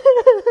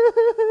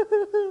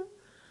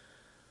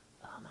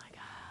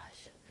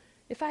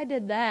 If I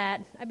did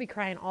that, I'd be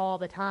crying all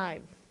the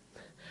time.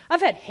 I've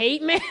had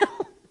hate mail.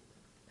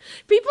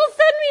 People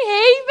send me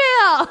hate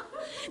mail.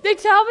 They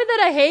tell me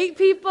that I hate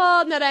people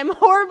and that I'm a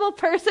horrible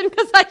person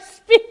because I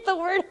speak the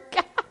word of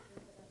God.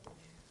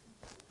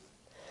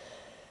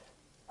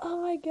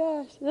 Oh my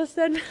gosh.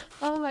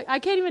 I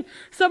can't even,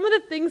 some of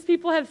the things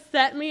people have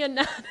sent me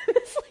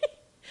anonymously.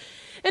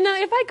 And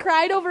now if I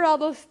cried over all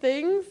those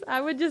things,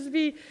 I would just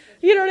be,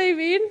 you know what I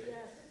mean? Yes.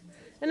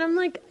 And I'm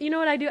like, you know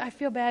what I do? I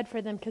feel bad for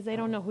them because they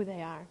don't know who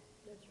they are.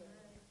 That's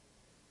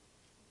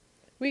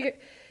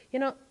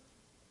right.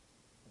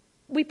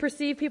 We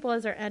perceive people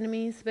as our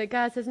enemies, but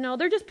God says, no,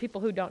 they're just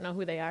people who don't know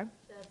who they are.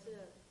 That's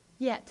it.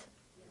 Yet.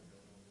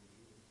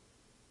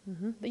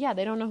 Mm-hmm. Yeah,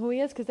 they don't know who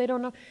he is because they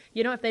don't know.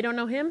 If they don't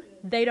know him,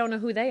 they don't know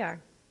who they are.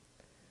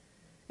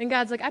 And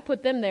God's like, I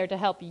put them there to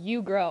help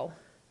you grow.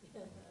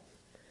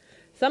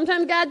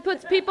 Sometimes God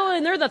puts people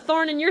and they're the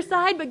thorn in your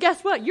side, but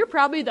guess what? You're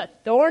probably the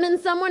thorn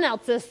in someone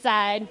else's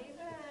side.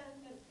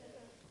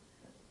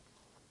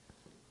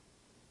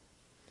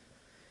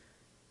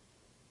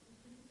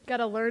 Got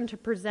to learn to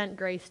present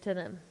grace to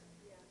them.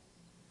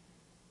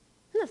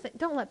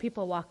 Don't let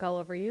people walk all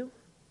over you.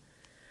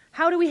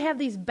 How do we have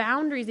these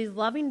boundaries, these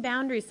loving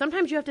boundaries?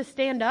 Sometimes you have to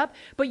stand up,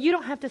 but you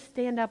don't have to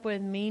stand up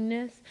with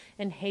meanness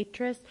and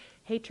hatred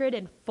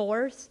and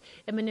force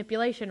and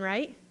manipulation,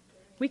 right?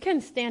 We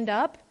can stand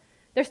up.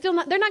 They're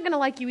not going to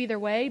like you either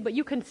way, but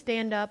you can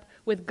stand up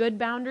with good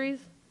boundaries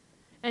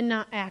and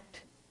not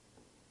act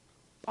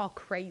all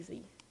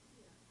crazy,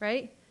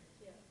 right?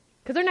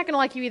 Because they're not going to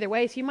like you either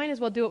way, so you might as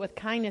well do it with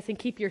kindness and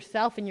keep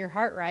yourself and your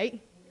heart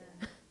right.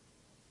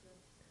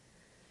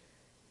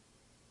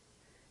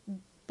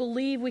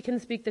 Believe we can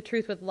speak the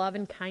truth with love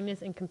and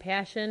kindness and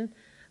compassion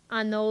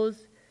on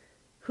those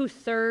who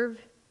serve,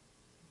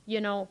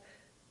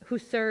 who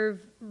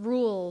serve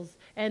rules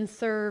and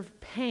serve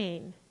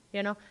pain.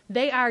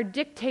 They are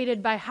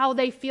dictated by how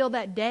they feel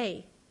that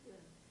day.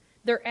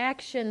 Their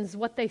actions,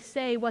 what they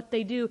say, what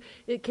they do,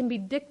 it can be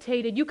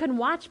dictated. You can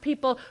watch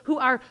people who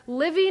are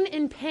living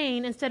in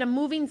pain instead of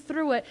moving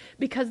through it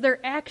because their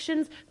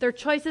actions, their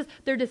choices,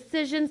 their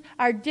decisions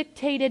are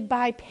dictated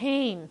by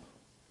pain.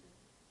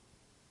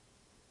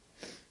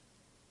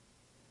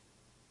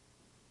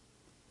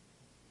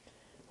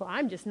 Well,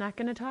 I'm just not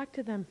going to talk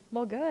to them.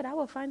 Well, good. I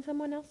will find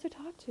someone else to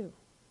talk to.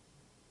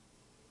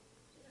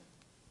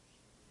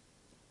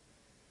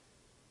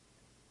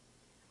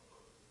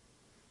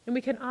 And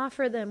we can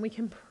offer them, we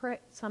can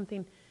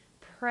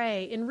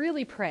pray, and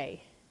really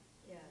pray.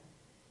 Yeah.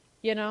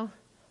 You know?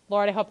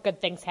 Lord, I hope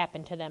good things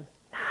happen to them.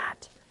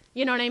 Not.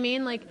 You know what I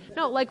mean? Like,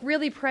 no, like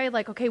really pray,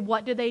 like, okay,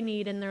 what do they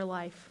need in their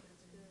life?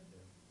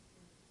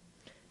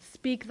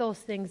 Speak those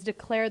things,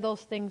 declare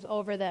those things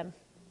over them.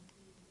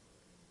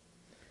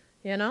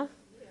 You know?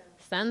 Yeah.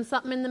 Send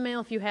something in the mail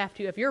if you have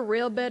to. If you're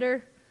real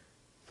bitter,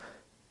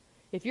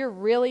 if you're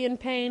really in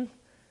pain,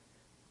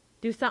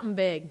 do something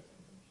big.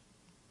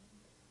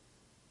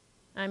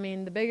 I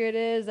mean, the bigger it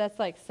is, that's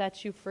like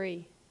sets you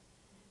free.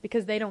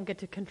 Because they don't get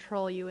to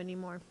control you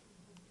anymore.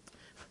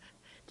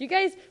 Do you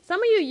guys, some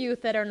of you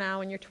youth that are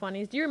now in your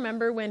 20s, do you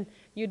remember when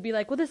you'd be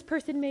like, well, this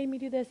person made me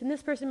do this, and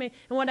this person made,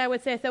 and what I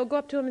would say, I said, well, go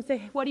up to them and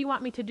say, what do you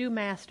want me to do,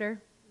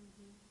 master?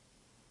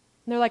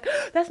 And they're like,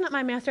 oh, that's not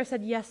my master. I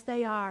said, yes,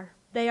 they are.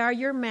 They are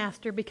your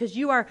master because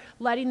you are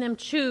letting them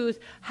choose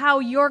how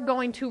you're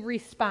going to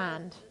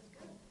respond.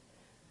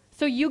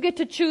 So you get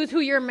to choose who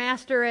your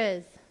master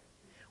is.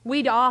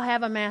 We'd all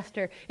have a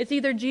master. It's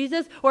either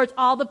Jesus or it's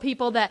all the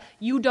people that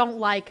you don't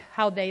like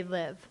how they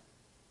live.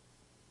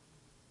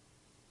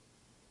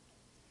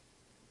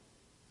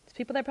 It's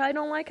people that probably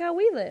don't like how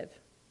we live.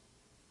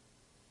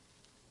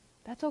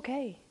 That's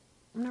okay.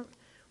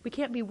 We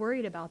can't be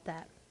worried about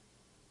that.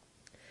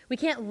 We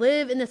can't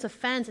live in this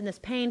offense and this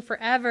pain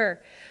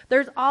forever.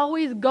 There's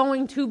always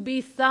going to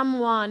be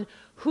someone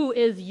who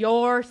is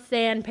your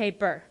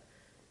sandpaper.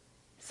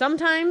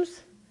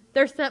 Sometimes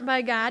they're sent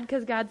by God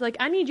because God's like,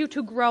 I need you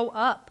to grow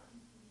up.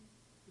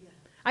 Yeah.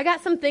 I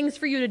got some things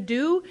for you to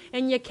do,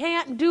 and you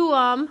can't do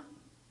them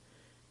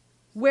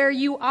where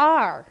you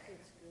are.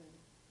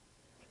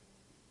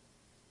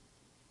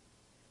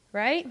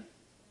 Right?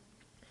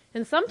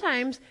 And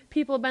sometimes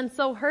people have been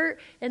so hurt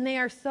and they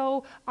are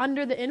so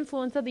under the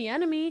influence of the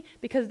enemy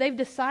because they've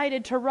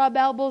decided to rub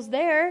elbows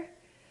there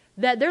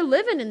that they're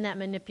living in that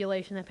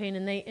manipulation, that pain,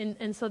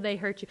 and so they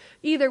hurt you.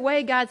 Either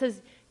way, God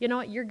says, you know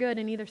what, you're good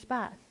in either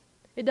spot.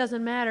 It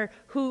doesn't matter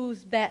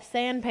who's that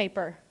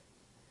sandpaper.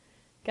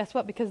 Guess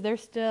what? Because they're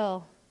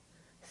still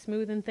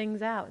smoothing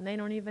things out and they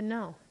don't even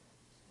know.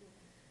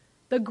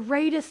 The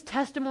greatest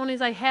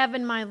testimonies I have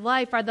in my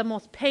life are the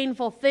most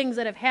painful things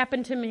that have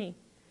happened to me.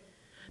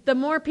 The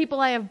more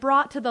people I have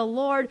brought to the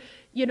Lord,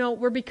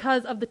 were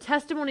because of the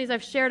testimonies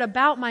I've shared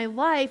about my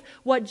life,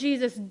 what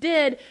Jesus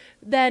did,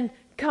 than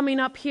coming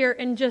up here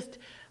and just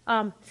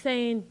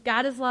saying,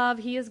 God is love,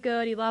 He is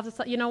good, He loves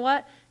us. You know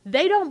what?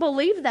 They don't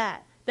believe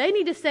that. They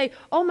need to say,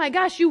 oh my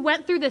gosh, you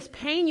went through this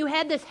pain, you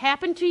had this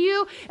happen to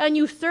you, and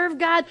you serve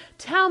God.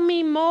 Tell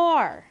me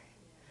more.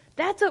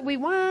 That's what we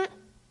want.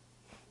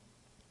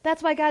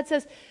 That's why God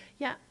says,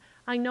 yeah,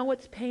 I know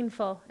it's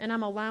painful, and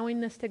I'm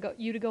allowing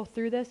you to go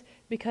through this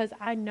because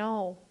I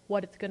know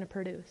what it's going to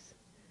produce.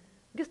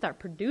 We can start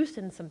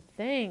producing some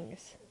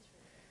things.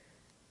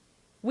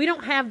 We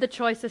don't have the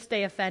choice to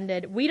stay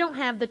offended. We don't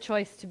have the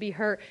choice to be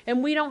hurt,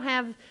 and we don't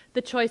have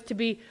the choice to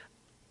be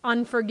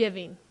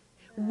unforgiving.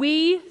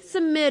 We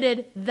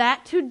submitted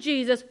that to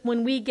Jesus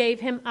when we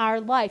gave Him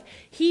our life.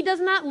 He does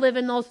not live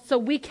in those, so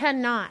we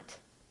cannot.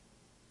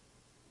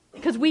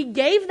 Because we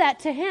gave that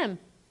to Him.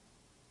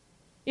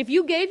 If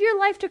you gave your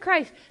life to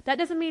Christ, that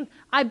doesn't mean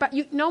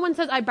no one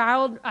says I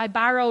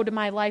borrowed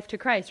my life to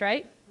Christ,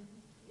 right?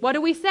 What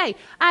do we say?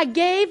 I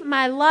gave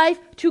my life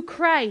to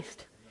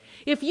Christ.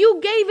 If you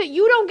gave it,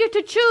 you don't get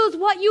to choose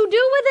what you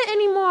do with it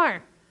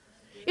anymore.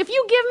 If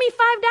you give me $5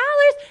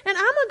 and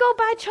I'm going to go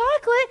buy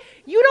chocolate,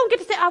 you don't get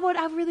to say,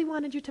 I really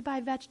wanted you to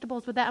buy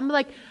vegetables with that. I'm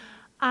like,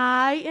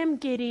 I am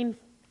getting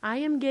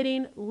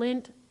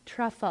Lindt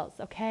truffles,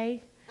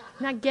 okay?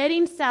 I'm not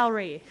getting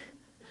celery.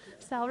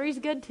 Celery's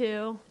good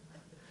too.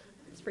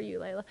 It's for you,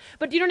 Layla.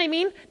 But you know what I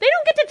mean? They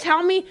don't get to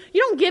tell me,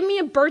 you don't give me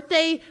a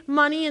birthday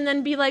money and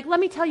then be like, let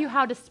me tell you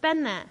how to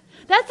spend that.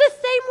 That's the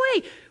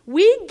same way.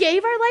 We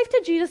gave our life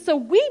to Jesus, so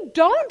we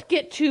don't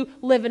get to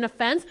live in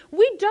offense.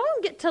 We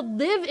don't get to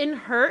live in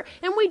hurt,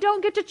 and we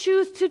don't get to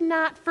choose to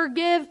not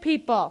forgive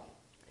people.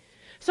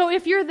 So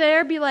if you're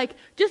there, be like,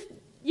 just,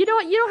 you know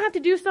what, you don't have to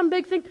do some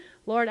big thing.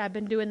 Lord, I've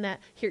been doing that.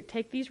 Here,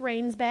 take these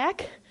reins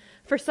back.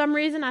 For some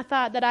reason, I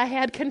thought that I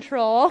had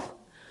control.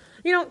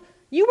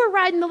 You were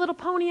riding the little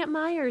pony at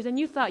Myers, and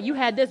you thought you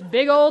had this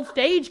big old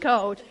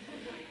stagecoach.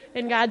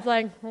 And God's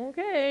like,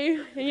 okay,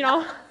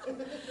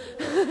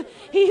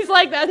 He's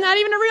like, that's not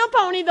even a real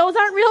pony. Those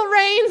aren't real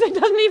reins. It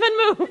doesn't even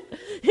move.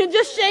 It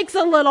just shakes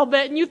a little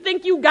bit, and you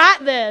think you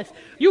got this.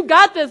 You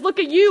got this. Look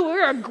at you.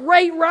 We're a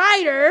great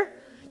rider.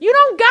 You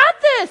don't got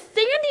this.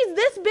 Sandy's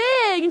this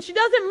big, and she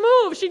doesn't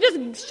move. She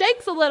just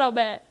shakes a little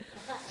bit.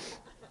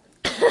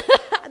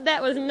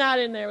 That was not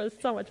in there. It was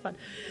so much fun.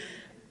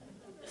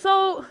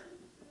 So,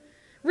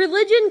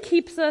 religion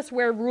keeps us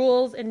where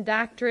rules and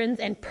doctrines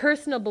and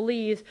personal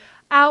beliefs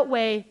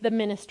outweigh the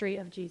ministry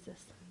of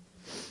Jesus.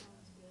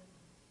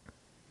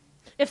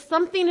 If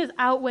something is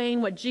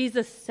outweighing what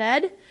Jesus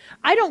said,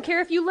 I don't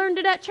care if you learned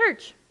it at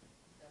church.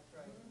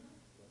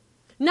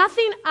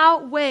 Nothing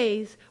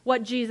outweighs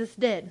what Jesus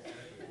did.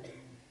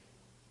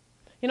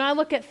 You know, I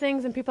look at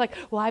things and people are like,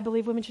 well, I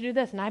believe women should do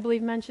this, and I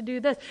believe men should do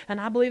this, and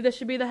I believe this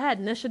should be the head,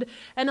 and this should,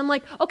 and I'm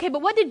like, okay,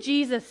 but what did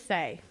Jesus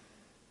say?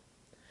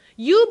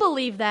 You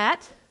believe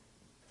that.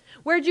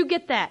 Where'd you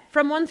get that?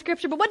 From one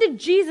scripture, but what did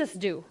Jesus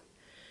do?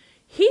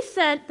 He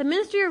sent the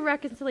ministry of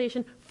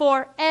reconciliation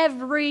for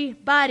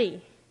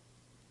everybody.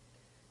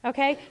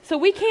 Okay? So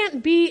we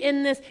can't be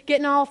in this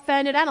getting all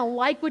offended. I don't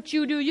like what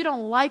you do. You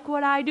don't like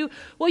what I do.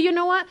 Well, you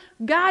know what?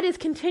 God is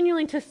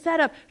continuing to set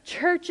up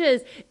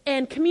churches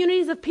and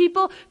communities of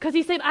people because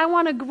He said, I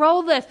want to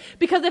grow this.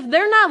 Because if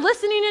they're not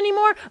listening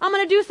anymore, I'm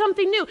going to do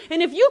something new.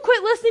 And if you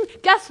quit listening,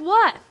 guess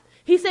what?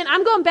 He's saying,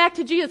 I'm going back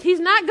to Jesus.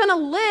 He's not going to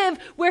live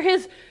where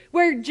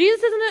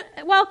Jesus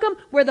isn't welcome,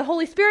 where the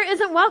Holy Spirit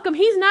isn't welcome.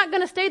 He's not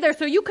going to stay there.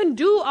 So you can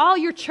do all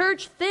your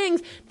church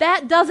things.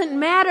 That doesn't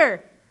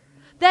matter.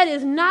 That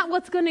is not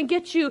what's going to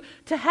get you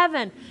to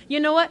heaven. You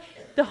know what?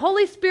 The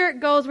Holy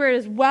Spirit goes where it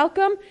is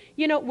welcome,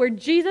 where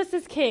Jesus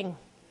is king.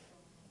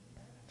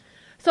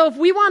 So if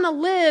we want to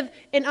live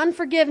in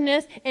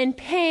unforgiveness and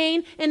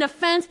pain and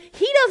offense,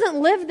 He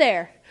doesn't live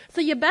there. So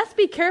you best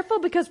be careful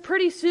because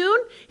pretty soon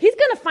He's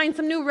going to find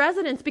some new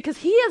residents because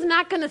He is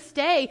not going to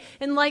stay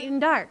in light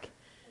and dark.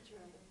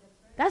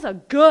 That's a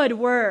good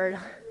word.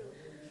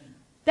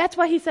 That's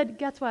why He said,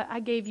 guess what?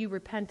 I gave you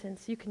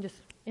repentance. You can just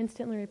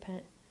instantly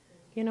repent.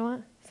 You know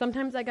what?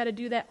 Sometimes I got to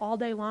do that all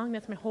day long.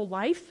 That's my whole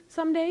life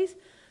some days.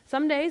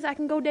 Some days I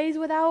can go days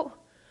without.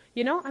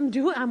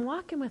 I'm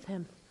walking with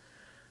Him.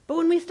 But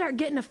when we start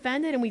getting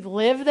offended and we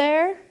live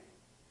there,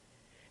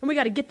 and we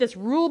got to get this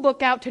rule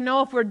book out to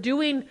know if we're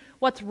doing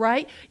what's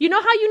right. You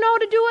know how you know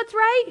to do what's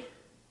right?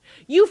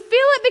 You feel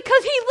it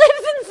because He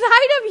lives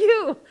inside of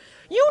you.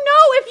 You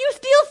know if you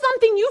steal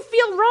something, you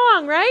feel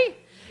wrong, right?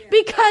 Yeah.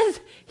 Because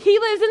He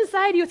lives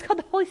inside you. It's called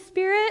the Holy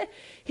Spirit.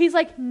 He's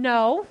like,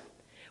 no.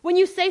 When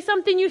you say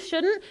something you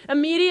shouldn't,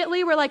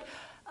 immediately we're like,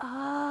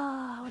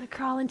 I want to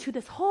crawl into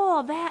this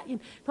hole, that. And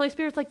the Holy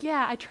Spirit's like,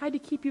 yeah, I tried to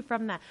keep you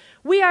from that.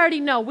 We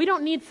already know. We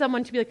don't need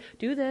someone to be like,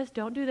 do this,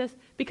 don't do this,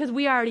 because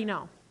we already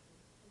know.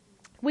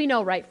 We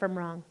know right from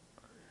wrong.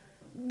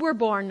 We're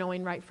born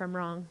knowing right from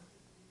wrong.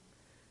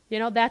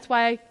 That's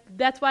why,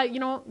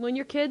 when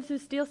your kids who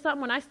steal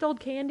something, when I stole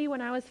candy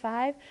when I was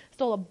 5,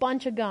 stole a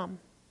bunch of gum.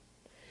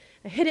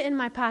 I hid it in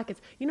my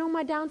pockets. You know what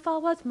my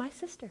downfall was? My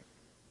sister.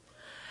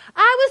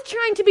 I was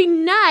trying to be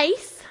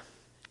nice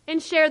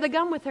and share the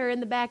gum with her in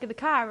the back of the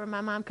car where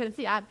my mom couldn't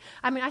see. I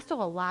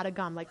stole a lot of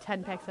gum, like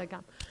 10 packs of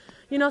gum.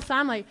 So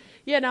I'm like,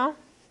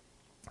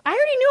 I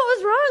already knew it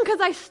was wrong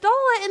because I stole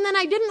it, and then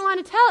I didn't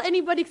want to tell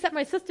anybody except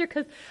my sister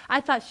because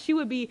I thought she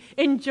would be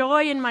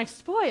enjoying my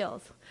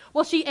spoils.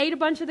 Well, she ate a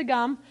bunch of the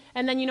gum,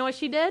 and then you know what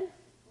she did?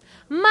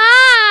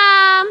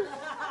 Mom!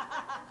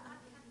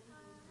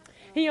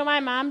 You know what my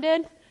mom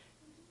did?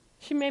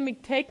 She made me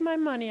take my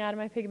money out of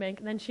my piggy bank,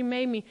 and then she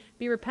made me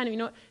be repentant. You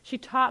know what? She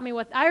taught me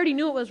I already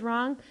knew it was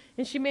wrong,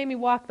 and she made me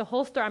walk the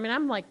whole store.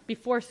 I'm like,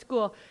 before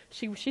school,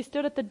 she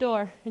stood at the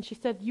door, and she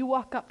said, you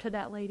walk up to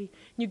that lady,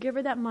 and you give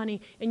her that money,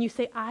 and you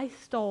say, I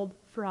stole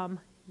from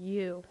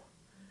you.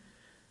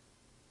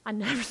 I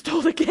never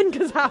stole again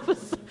because I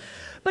was...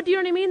 But do you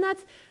know what I mean?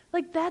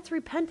 That's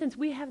repentance.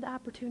 We have the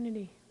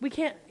opportunity. We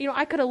can't,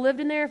 I could have lived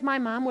in there if my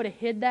mom would have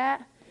hid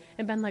that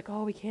and been like,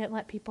 oh, we can't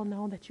let people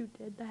know that you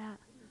did that.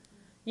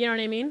 You know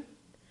what I mean?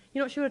 You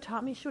know what she would have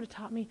taught me? She would have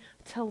taught me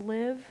to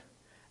live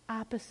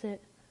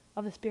opposite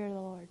of the Spirit of the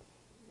Lord.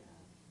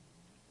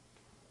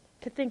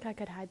 To think I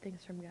could hide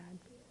things from God.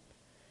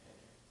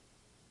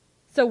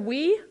 So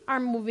we are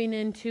moving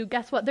into,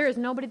 guess what? There is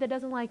nobody that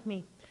doesn't like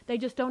me. They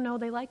just don't know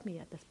they like me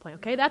at this point,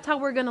 okay? That's how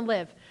we're going to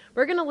live.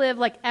 We're going to live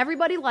like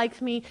everybody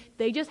likes me.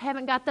 They just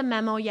haven't got the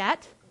memo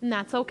yet, and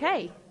that's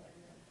okay.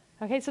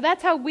 Okay, so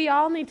that's how we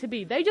all need to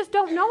be. They just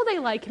don't know they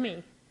like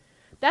me.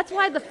 That's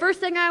why the first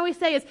thing I always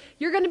say is,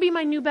 you're going to be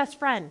my new best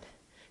friend.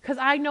 Because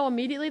I know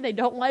immediately they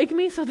don't like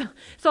me. So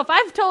if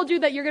I've told you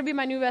that you're going to be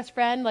my new best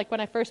friend, like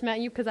when I first met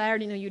you, because I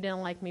already knew you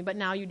didn't like me, but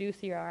now you do, so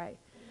you're all right.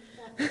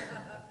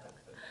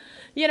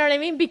 You know what I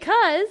mean?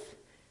 Because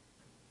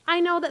I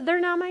know that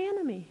they're not my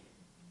enemy.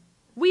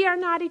 We are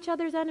not each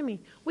other's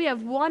enemy. We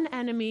have one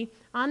enemy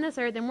on this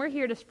earth, and we're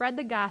here to spread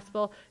the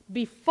gospel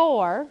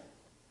before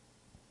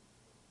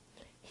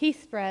he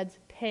spreads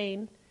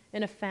pain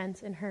and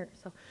offense and hurt.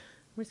 So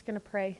we're just going to pray.